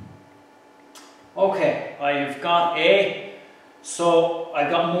 Okay, I've got a. So I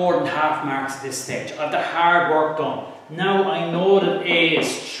got more than half marks at this stage. I've the hard work done. Now I know that a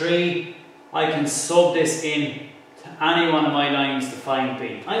is 3. I can sub this in to any one of my lines to find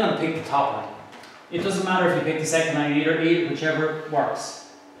b. I'm going to pick the top line. It doesn't matter if you pick the second line either, whichever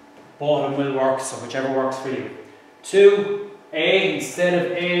works. Both of them will work, so whichever works for you. 2a, instead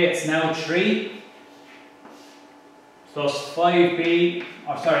of a, it's now 3. Plus 4b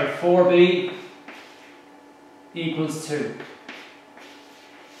equals 2.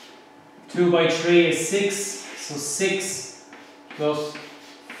 2 by 3 is 6, so 6 plus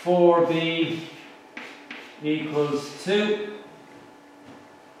 4b equals 2.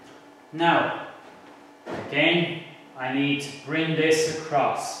 Now, again, I need to bring this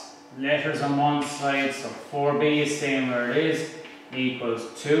across. Letters on one side, so 4b is staying where it is, equals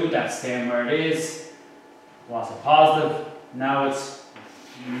 2, that's staying where it is. Was a positive, now it's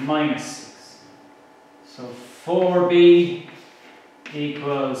minus 6. So 4b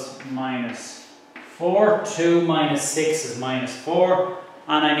equals minus 4. 2 minus 6 is minus 4.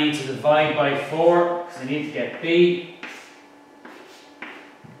 And I need to divide by 4 because I need to get b.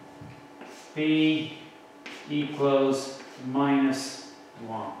 B equals minus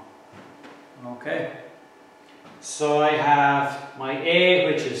 1. Okay. So I have my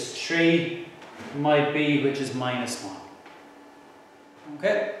a, which is 3, my b, which is minus 1.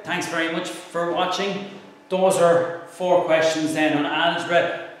 Okay, thanks very much for watching. Those are 4 questions then on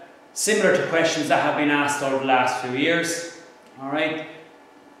algebra, similar to questions that have been asked over the last few years. Alright,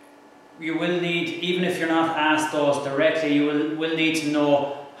 you will need, even if you're not asked those directly, you will need to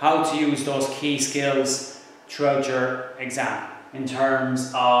know how to use those key skills throughout your exam in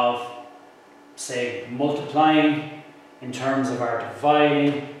terms of, say, multiplying, in terms of our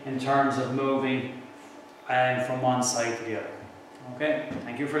dividing, in terms of moving from one side to the other. Okay,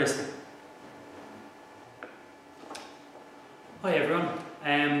 thank you for listening. Hi everyone.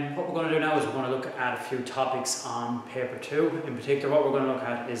 What we're going to do now is we're going to look at a few topics on paper 2. In particular, what we're going to look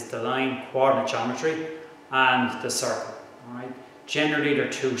at is the line coordinate geometry and the circle. All right. Generally, they're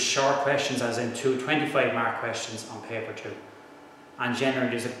 2 short questions, as in 2 25-mark questions on paper 2. And generally,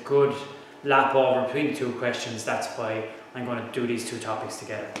 there's a good lap over between the 2 questions. That's why I'm going to do these 2 topics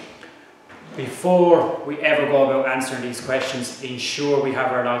together. Before we ever go about answering these questions, ensure we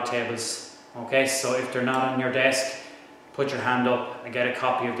have our log tables. Okay, so if they're not on your desk, put your hand up and get a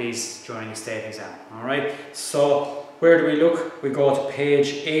copy of these during the state exam. Alright, so where do we look? We go to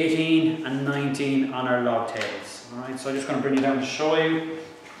page 18 and 19 on our log tables. Alright, so I'm just going to bring you down to show you.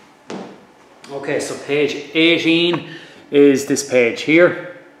 Okay, so page 18 is this page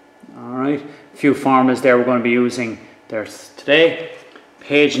here. Alright, a few formulas there we're going to be using there today.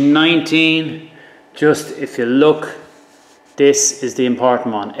 Page 19, just if you look, this is the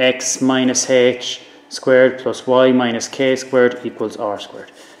important one. X minus h squared plus y minus k squared equals r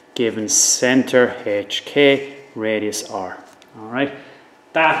squared. Given center hk, radius r. Alright,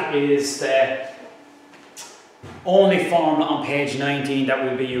 that is the only formula on page 19 that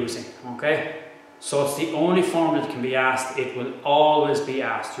we'll be using. Okay, so it's the only formula that can be asked. It will always be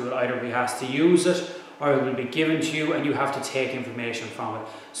asked. You will either be asked to use it, or it will be given to you and you have to take information from it.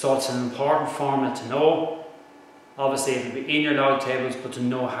 So it's an important formula to know. Obviously it will be in your log tables, but to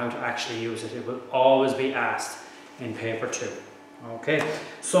know how to actually use it. It will always be asked in paper 2. Okay,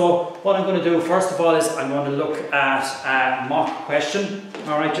 so what I'm going to do first of all is I'm going to look at a mock question.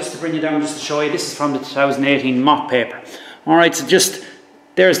 Alright, just to bring you down, just to show you, this is from the 2018 mock paper. Alright, so just,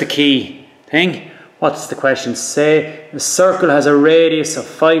 there's the key thing. What's the question say? The circle has a radius of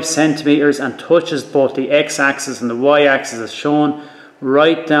 5 centimeters and touches both the x-axis and the y-axis as shown.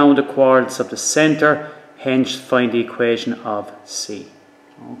 Write down the coordinates of the center, hence find the equation of C.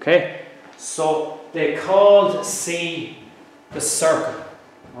 Okay, so they called C the circle.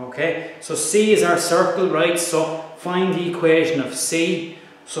 Okay, so C is our circle, right? So find the equation of C.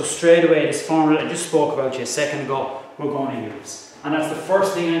 So straight away this formula I just spoke about you a second ago, we're going to use. And that's the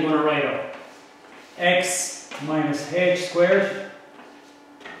first thing I'm going to write up. X minus h squared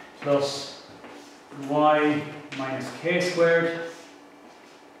plus y minus k squared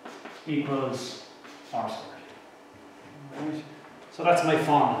equals r squared. Right. So that's my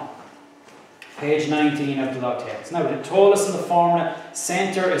formula. Page 19 of the log tables. Now they told us in the formula,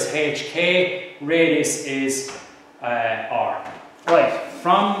 center is hk, radius is r. Right,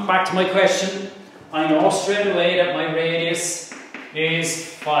 from back to my question, I know straight away that my radius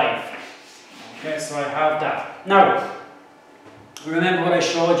is 5. Okay, so I have that. Now, remember what I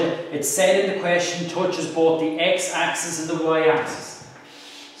showed you. It said in the question, touches both the x-axis and the y-axis.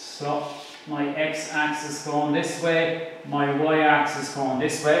 So, my x-axis going this way, my y-axis going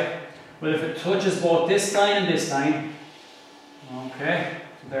this way. Well, if it touches both this line and this line, okay,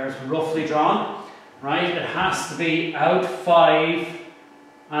 so there's roughly drawn, right? It has to be out 5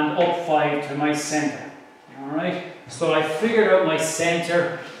 and up 5 to my center. Alright, so I figured out my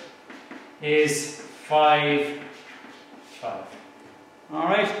center is 5, 5.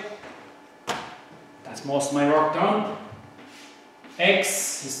 Alright, that's most of my work done.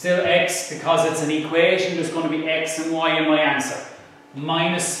 X is still x because it's an equation. There's going to be x and y in my answer.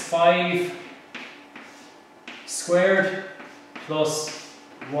 Minus 5 squared plus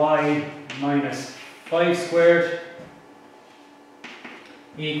y minus 5 squared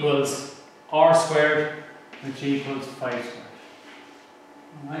equals r squared, which equals 5 squared.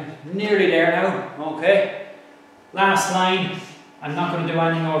 Alright, nearly there now, okay. Last line, I'm not going to do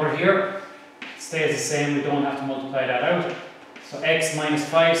anything over here. It stays the same, we don't have to multiply that out. So x minus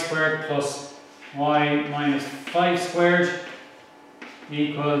 5 squared plus y minus 5 squared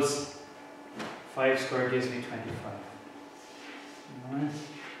equals 5 squared gives me 25. Alright.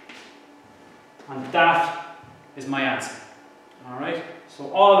 And that is my answer. Alright, so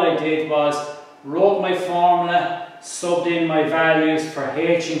all I did was wrote my formula, subbed in my values for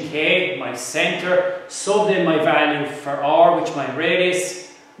h and k, my center, subbed in my value for r, which is my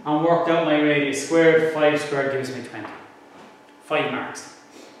radius, and worked out my radius squared. 5 squared gives me 20. 5 marks.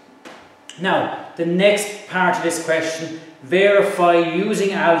 Now, the next part of this question, verify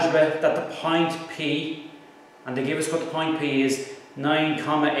using algebra that the point P, and they give us what the point P is, 9,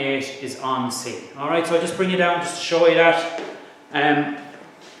 8 is on C. Alright, so I'll just bring you down just to show you that.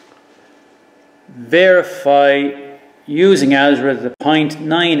 Verify using algebra that the point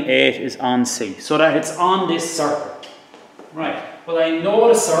 9, 8 is on C, so that it's on this circle. Right, well I know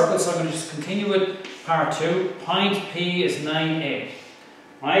the circle, so I'm going to just continue with part 2. Point P is 9, 8.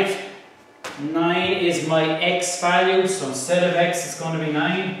 Right, 9 is my x value, so instead of x it's going to be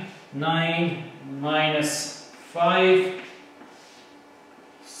 9. 9 minus 5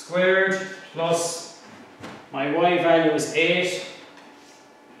 squared plus my y value is 8.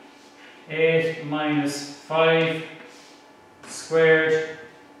 8 minus 5 squared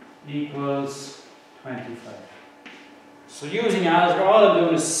equals 25. So using algebra, all I'm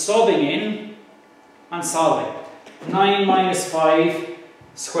doing is subbing in and solving. 9 minus 5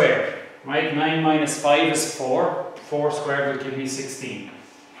 squared, right? 9 minus 5 is 4. 4 squared will give me 16.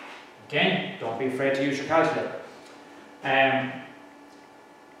 Again, don't be afraid to use your calculator.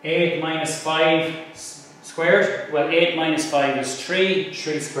 8 minus 5 squared, well 8 minus 5 is 3,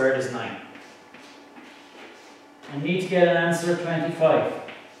 3 squared is 9. I need to get an answer of 25.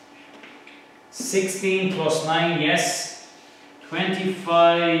 16 plus 9, yes.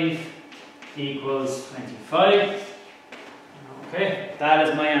 25 equals 25. Okay, that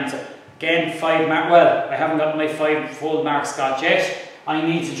is my answer. Again, 5 marks. Well, I haven't got my 5 full marks got yet. I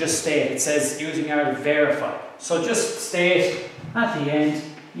need to just state. It says using R to verify. So just state at the end,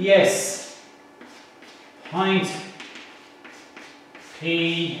 yes, point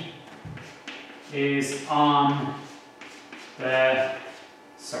P is on the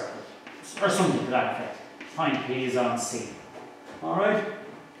circle. Or something to that effect. Point P is on C. Alright?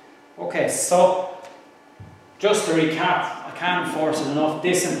 Okay, so just to recap, I can't enforce it enough.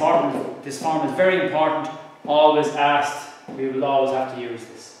 This form is very important. Always asked. We will always have to use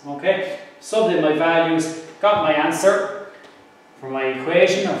this. Okay? Subbed in my values, got my answer for my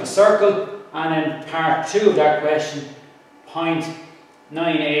equation of the circle, and then part 2 of that question,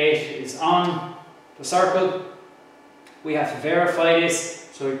 0.98 is on the circle. We have to verify this,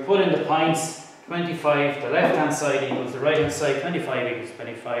 so we put in the points. 25, the left hand side equals the right hand side, 25 equals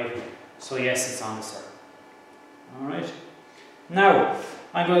 25, so yes, it's on the circle. Alright, now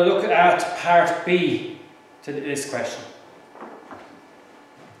I'm going to look at part B to this question.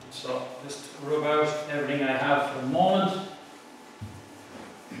 So just rub out everything I have for the moment.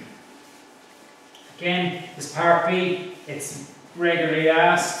 Again, this part B, it's regularly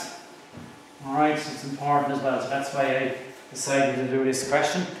asked. Alright, so it's important as well, so that's why I decided to do this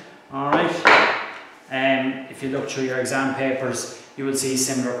question. Alright, if you look through your exam papers, you will see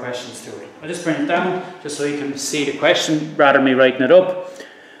similar questions to it. I'll just bring it down just so you can see the question rather than me writing it up.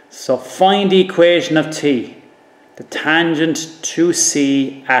 So find the equation of t, the tangent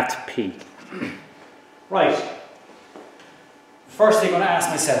 2c at p. Right, first thing I'm going to ask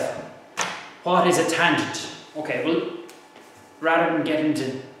myself, what is a tangent? Okay, well, rather than get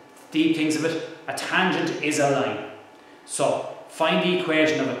into deep things of it, a tangent is a line. So find the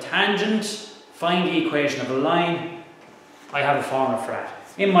equation of a tangent, find the equation of a line. I have a formula for that.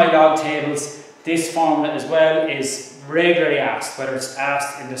 In my log tables, this formula as well is regularly asked, whether it's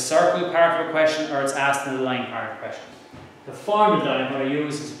asked in the circle part of a question or it's asked in the line part of a question. The formula that I'm going to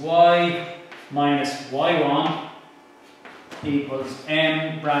use is y minus y1 equals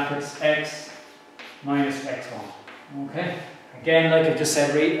m brackets x minus x1. Okay? Again, like I just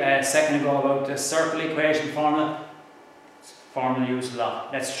said a second ago about the circle equation formula, it's a formula used a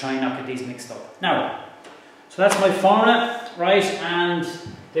lot. Let's try and not get these mixed up. Now, so that's my formula, right? And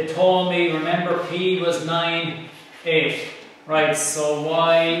they told me, remember, P was 9, 8. Right, so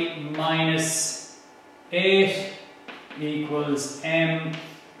y minus 8 equals m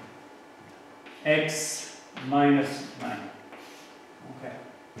x minus 9. Okay.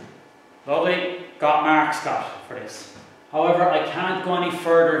 Lovely. Got marks got for this. However, I can't go any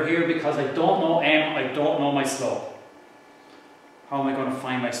further here because I don't know m, I don't know my slope. How am I going to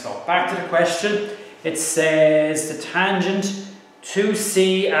find my slope? Back to the question. It says the tangent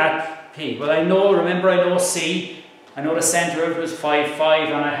 2c at p. Well, I know, remember, I know c. I know the centre of it was 5, 5,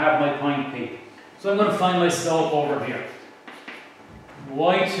 and I have my point p. So I'm going to find my slope over here.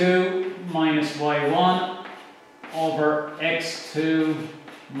 y2 minus y1 over x2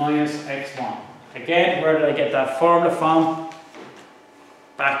 minus x1. Again, where did I get that formula from?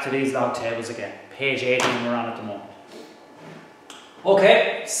 Back to these log tables again. Page 18 we're on at the moment.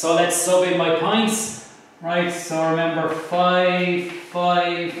 Okay, so let's sub in my points. Right, so remember 5,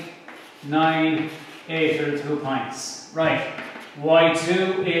 5, 9, 8 are the 2 points. Right,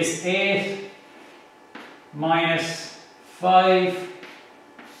 y2 is 8 minus 5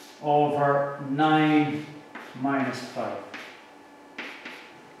 over 9 minus 5.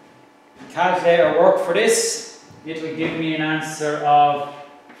 Calculator work for this. It will give me an answer of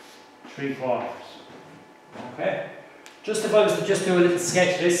 3/4. Okay. Just if I was to just do a little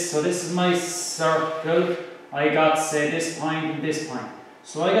sketch of this, so this is my circle. I got, say, this point and this point.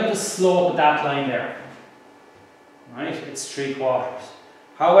 So I got the slope of that line there. Right? It's 3/4.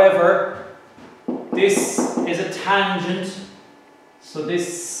 However, this is a tangent, so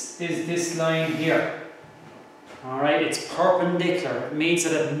this is this line here. Alright, it's perpendicular. It meets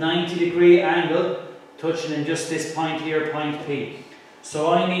at a 90-degree angle, touching in just this point here, point P.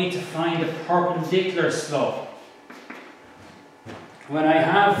 So I need to find the perpendicular slope. When I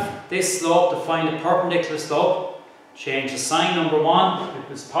have this slope, to find the perpendicular slope, change the sign, number 1. If it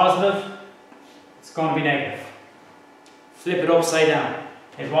was positive, it's going to be negative. Flip it upside down.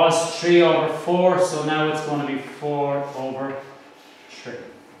 It was 3 over 4, so now it's going to be 4 over 3.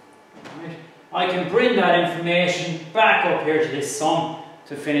 Right. I can bring that information back up here to this sum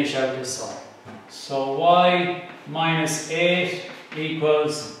to finish out this sum. So y minus 8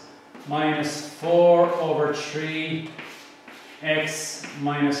 equals minus 4 over 3 x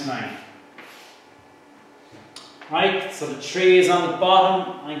minus 9. Right, so the 3 is on the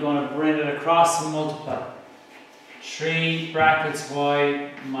bottom. I'm going to bring it across and multiply. 3 brackets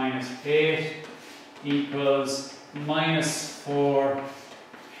y minus 8 equals minus 4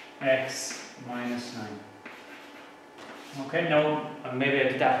 x minus 9. Okay, now maybe I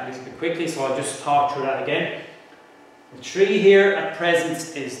did that a little bit quickly, so I'll just talk through that again. The 3 here at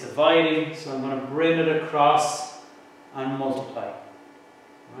present is dividing, so I'm going to bring it across and multiply.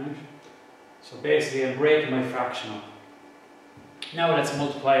 Right? So basically I'm breaking my fraction up. Now let's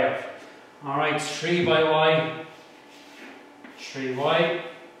multiply out. Alright, 3 by y, 3y,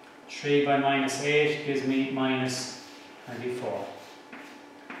 3 by minus 8 gives me minus 24.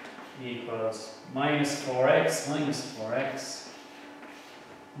 Equals minus 4x,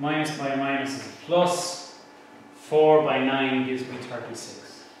 minus by minus is a plus, 4 by 9 gives me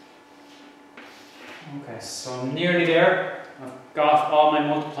 36. Okay, so I'm nearly there. I've got all my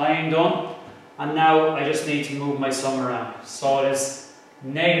multiplying done, and now I just need to move my sum around. So it is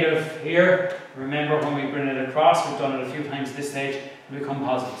negative here. Remember when we bring it across, we've done it a few times at this stage, it will become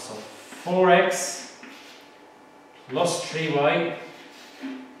positive. So 4x plus 3y.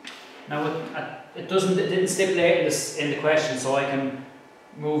 Now it didn't stipulate in the question, so I can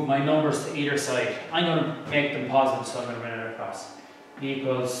move my numbers to either side. I'm going to make them positive, so I'm going to bring it across.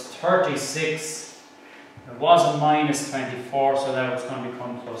 Equals 36. It was a minus 24, so now it's going to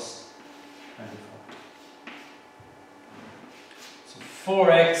become plus 24. So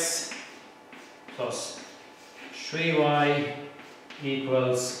 4x plus 3y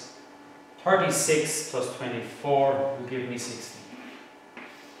equals 36 plus 24 will give me 60.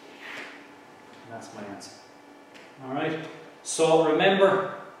 That's my answer. Alright, so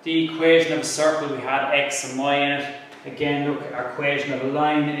remember the equation of a circle, we had x and y in it. Again, look at our equation of a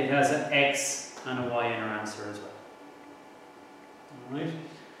line, it has an x and a y in our answer as well. Alright,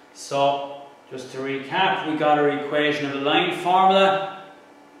 so just to recap, we got our equation of a line formula.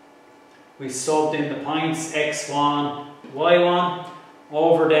 We subbed in the points x1, y1.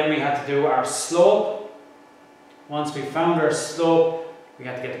 Over them we had to do our slope. Once we found our slope, we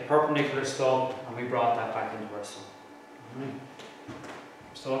had to get the perpendicular slope, and we brought that back into our sum. Right.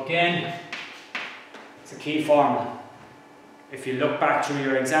 So again, it's a key formula. If you look back through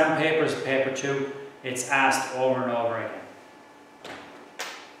your exam papers, paper 2, it's asked over and over again.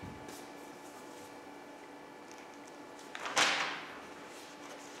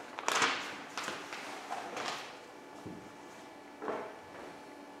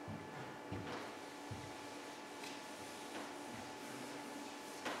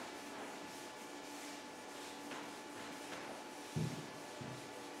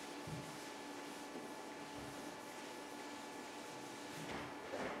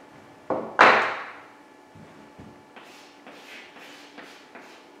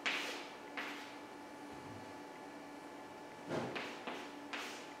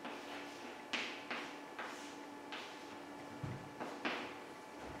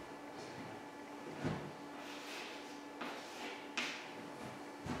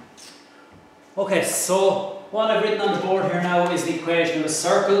 Okay, so what I've written on the board here now is the equation of a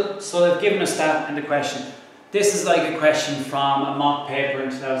circle. So they've given us that in the question. This is like a question from a mock paper in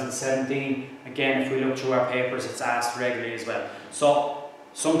 2017. Again, if we look through our papers, it's asked regularly as well. So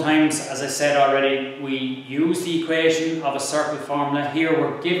sometimes, as I said already, we use the equation of a circle formula. Here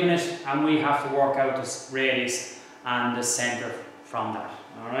we're given it and we have to work out the radius and the centre from that.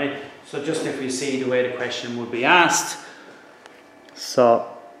 Alright, so just if we see the way the question would be asked. So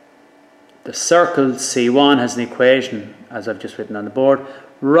the circle C1 has an equation, as I've just written on the board.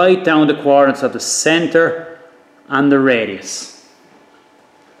 Write down the coordinates of the centre and the radius.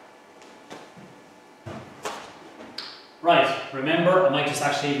 Right, remember, I might just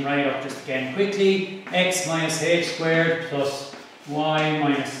actually even write it up just again quickly. X minus h squared plus y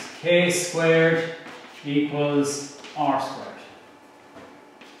minus k squared equals r squared.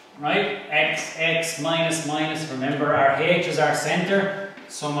 right? X minus minus. Remember, our h is our center,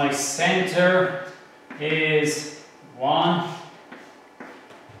 so my center is 1.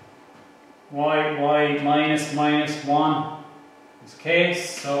 Y minus minus 1 is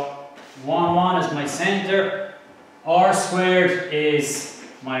case, so 1 is my center. R squared is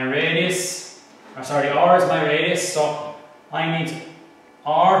my radius, or sorry, R is my radius, so I need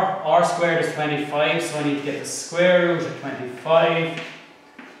R squared is 25, so I need to get the square root of 25,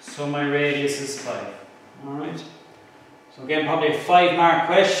 so my radius is 5. Alright, so again, probably a 5-mark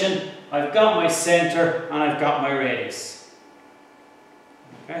question. I've got my center and I've got my radius.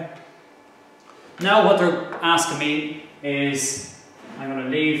 Okay. Now what they're asking me is, I'm going to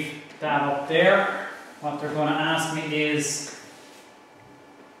leave that up there. What they're going to ask me is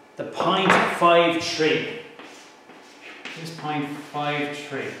the 0.53. This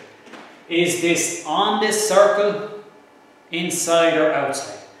 0.53. Is this on this circle, inside or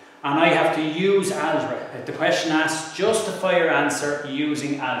outside? And I have to use algebra. If the question asks, justify your answer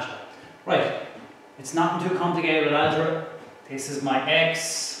using algebra. Right, it's nothing too complicated with algebra. This is my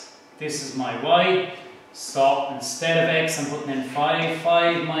x, this is my y. So instead of x, I'm putting in 5.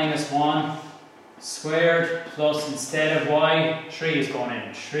 5 minus 1 squared plus, instead of y, 3 is going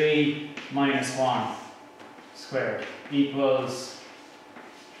in. 3 minus 1 squared equals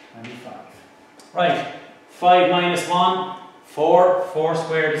 25. Right, 5 minus 1, 4. 4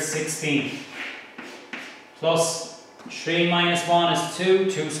 squared is 16. Plus 3 minus 1 is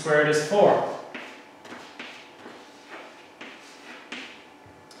 2. 2 squared is 4.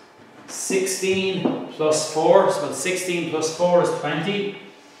 16 plus 4, so 16 plus 4 is 20.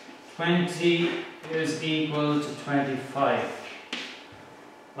 20 is equal to 25.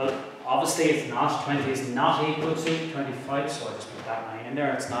 Well, obviously it's not. 20 is not equal to 25, so I just put that line in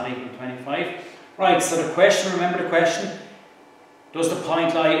there. It's not equal to 25. Right, so the question, remember the question, does the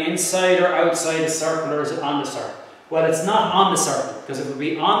point lie inside or outside the circle, or is it on the circle? Well, it's not on the circle, because if it would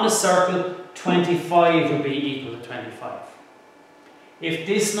be on the circle, 25 would be equal to 25. If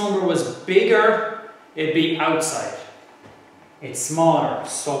this number was bigger, it'd be outside. It's smaller,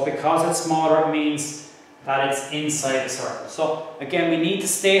 so because it's smaller, it means that it's inside the circle. So again, we need to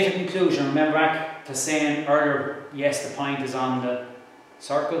state a conclusion. Remember back to saying earlier, yes, the point is on the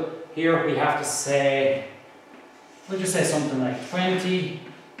circle. Here we have to say, we'll just say something like 20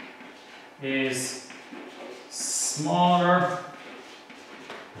 is smaller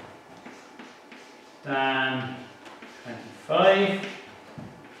than 25.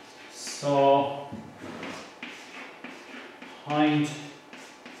 So point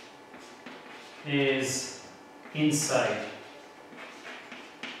is inside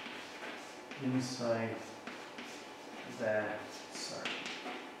the circle.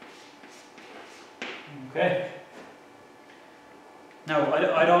 Okay. Now,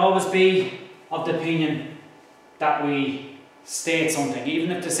 I'd always be of the opinion that we state something,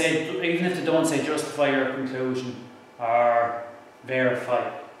 even if they don't say justify your conclusion or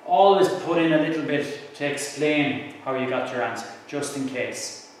verify. Always put in a little bit to explain how you got your answer, just in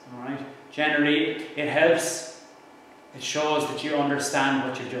case. Alright? Generally, it helps. It shows that you understand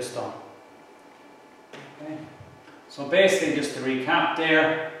what you've just done. Okay? So basically, just to recap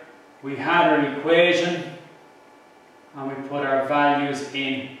there, we had our equation and we put our values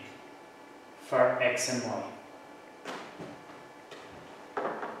in for x and y.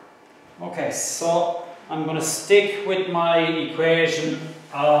 Okay, so I'm going to stick with my equation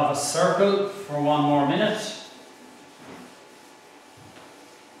of a circle for one more minute.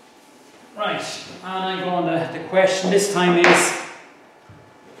 Right, and I'm going to, the question this time is,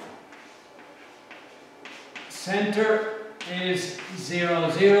 center is 0,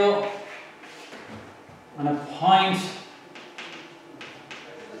 0, and a point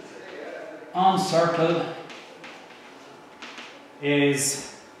on circle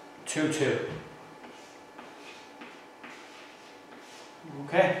is 2, 2.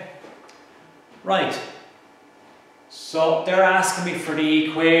 Okay, right, so they're asking me for the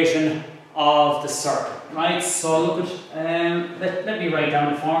equation of the circle, right? So look at, let me write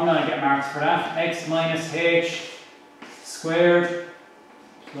down the formula and get marks for that. X minus h squared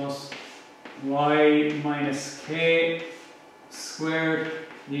plus y minus k squared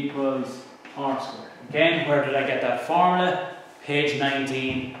equals r squared. Again, where did I get that formula? Page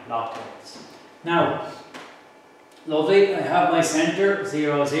 19, log tables. Now, lovely, I have my center,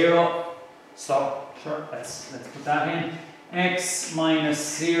 0, 0. So, sure, let's put that in. X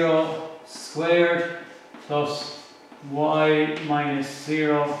minus 0 squared plus y minus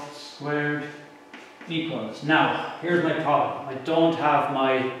 0 squared equals. Now, here's my problem. I don't have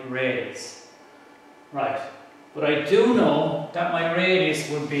my radius. Right. But I do know that my radius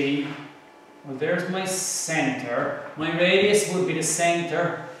would be, well, there's my centre. My radius would be the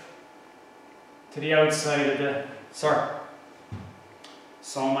centre to the outside of the circle.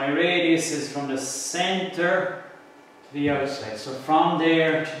 So my radius is from the centre to the outside. So from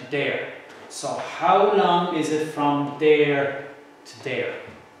there to there. So how long is it from there to there?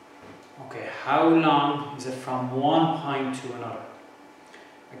 Okay, how long is it from one point to another?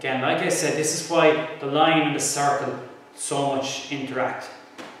 Again, like I said, this is why the line and the circle so much interact.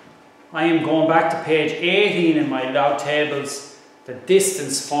 I am going back to page 18 in my log tables, the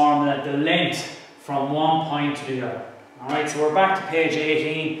distance formula, the length from one point to the other. Alright, so we're back to page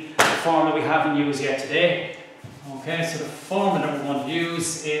 18, the formula we haven't used yet today. Okay, so the formula that we're going to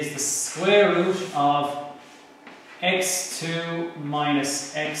use is the square root of x2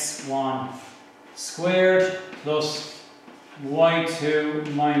 minus x1 squared plus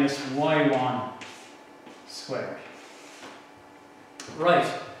y2 minus y1 squared. Right,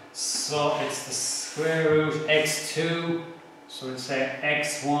 so it's the square root x2, so we'll say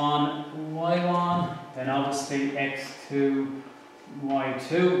x1, y1, then obviously x2,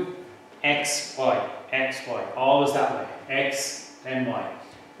 y2, xy, xy, always that way, x then y.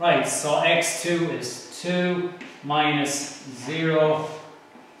 Right, so x2 is 2 minus 0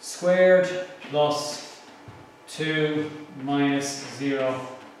 squared plus 2 minus 0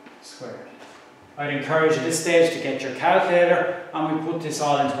 squared. I'd encourage at this stage to get your calculator, and we put this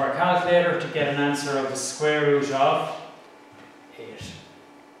all into our calculator to get an answer of the square root of 8.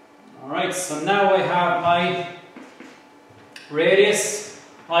 Alright, so now I have my radius.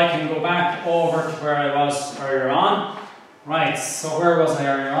 I can go back over to where I was earlier on. Right, so where was I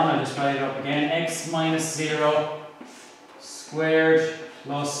earlier on? I'll just write it up again. X minus 0 squared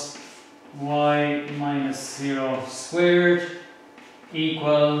plus y minus 0 squared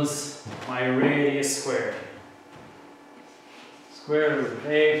equals my radius squared. Square root of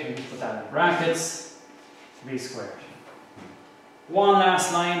 8, and put that in brackets, b squared. One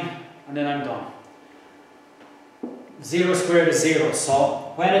last line, and then I'm done. 0 squared is 0,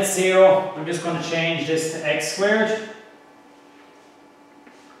 so when it's 0, I'm just going to change this to x squared.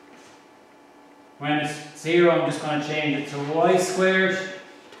 When it's 0, I'm just going to change it to y squared.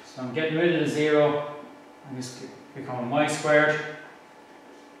 So I'm getting rid of the 0, and just becoming y squared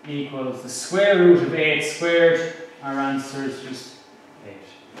equals the square root of 8 squared. Our answer is just 8.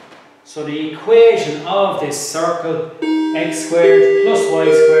 So the equation of this circle, x squared plus y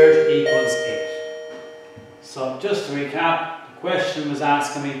squared equals 8. So just to recap, the question was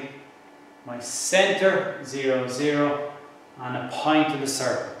asking me my centre, 0, 0, and a point of the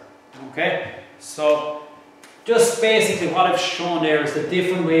circle. Okay? So just basically what I've shown there is the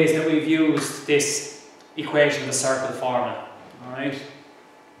different ways that we've used this equation of the circle formula. Alright?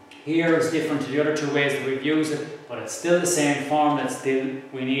 Here is different to the other two ways that we've used it, but it's still the same formula. It's still,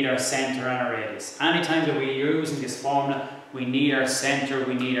 we need our centre and our radius. Anytime that we're using this formula, we need our centre,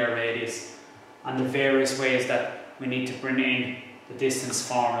 we need our radius, and the various ways that we need to bring in the distance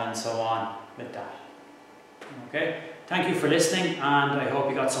formula and so on with that. Okay? Thank you for listening, and I hope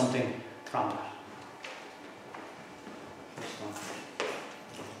you got something from that.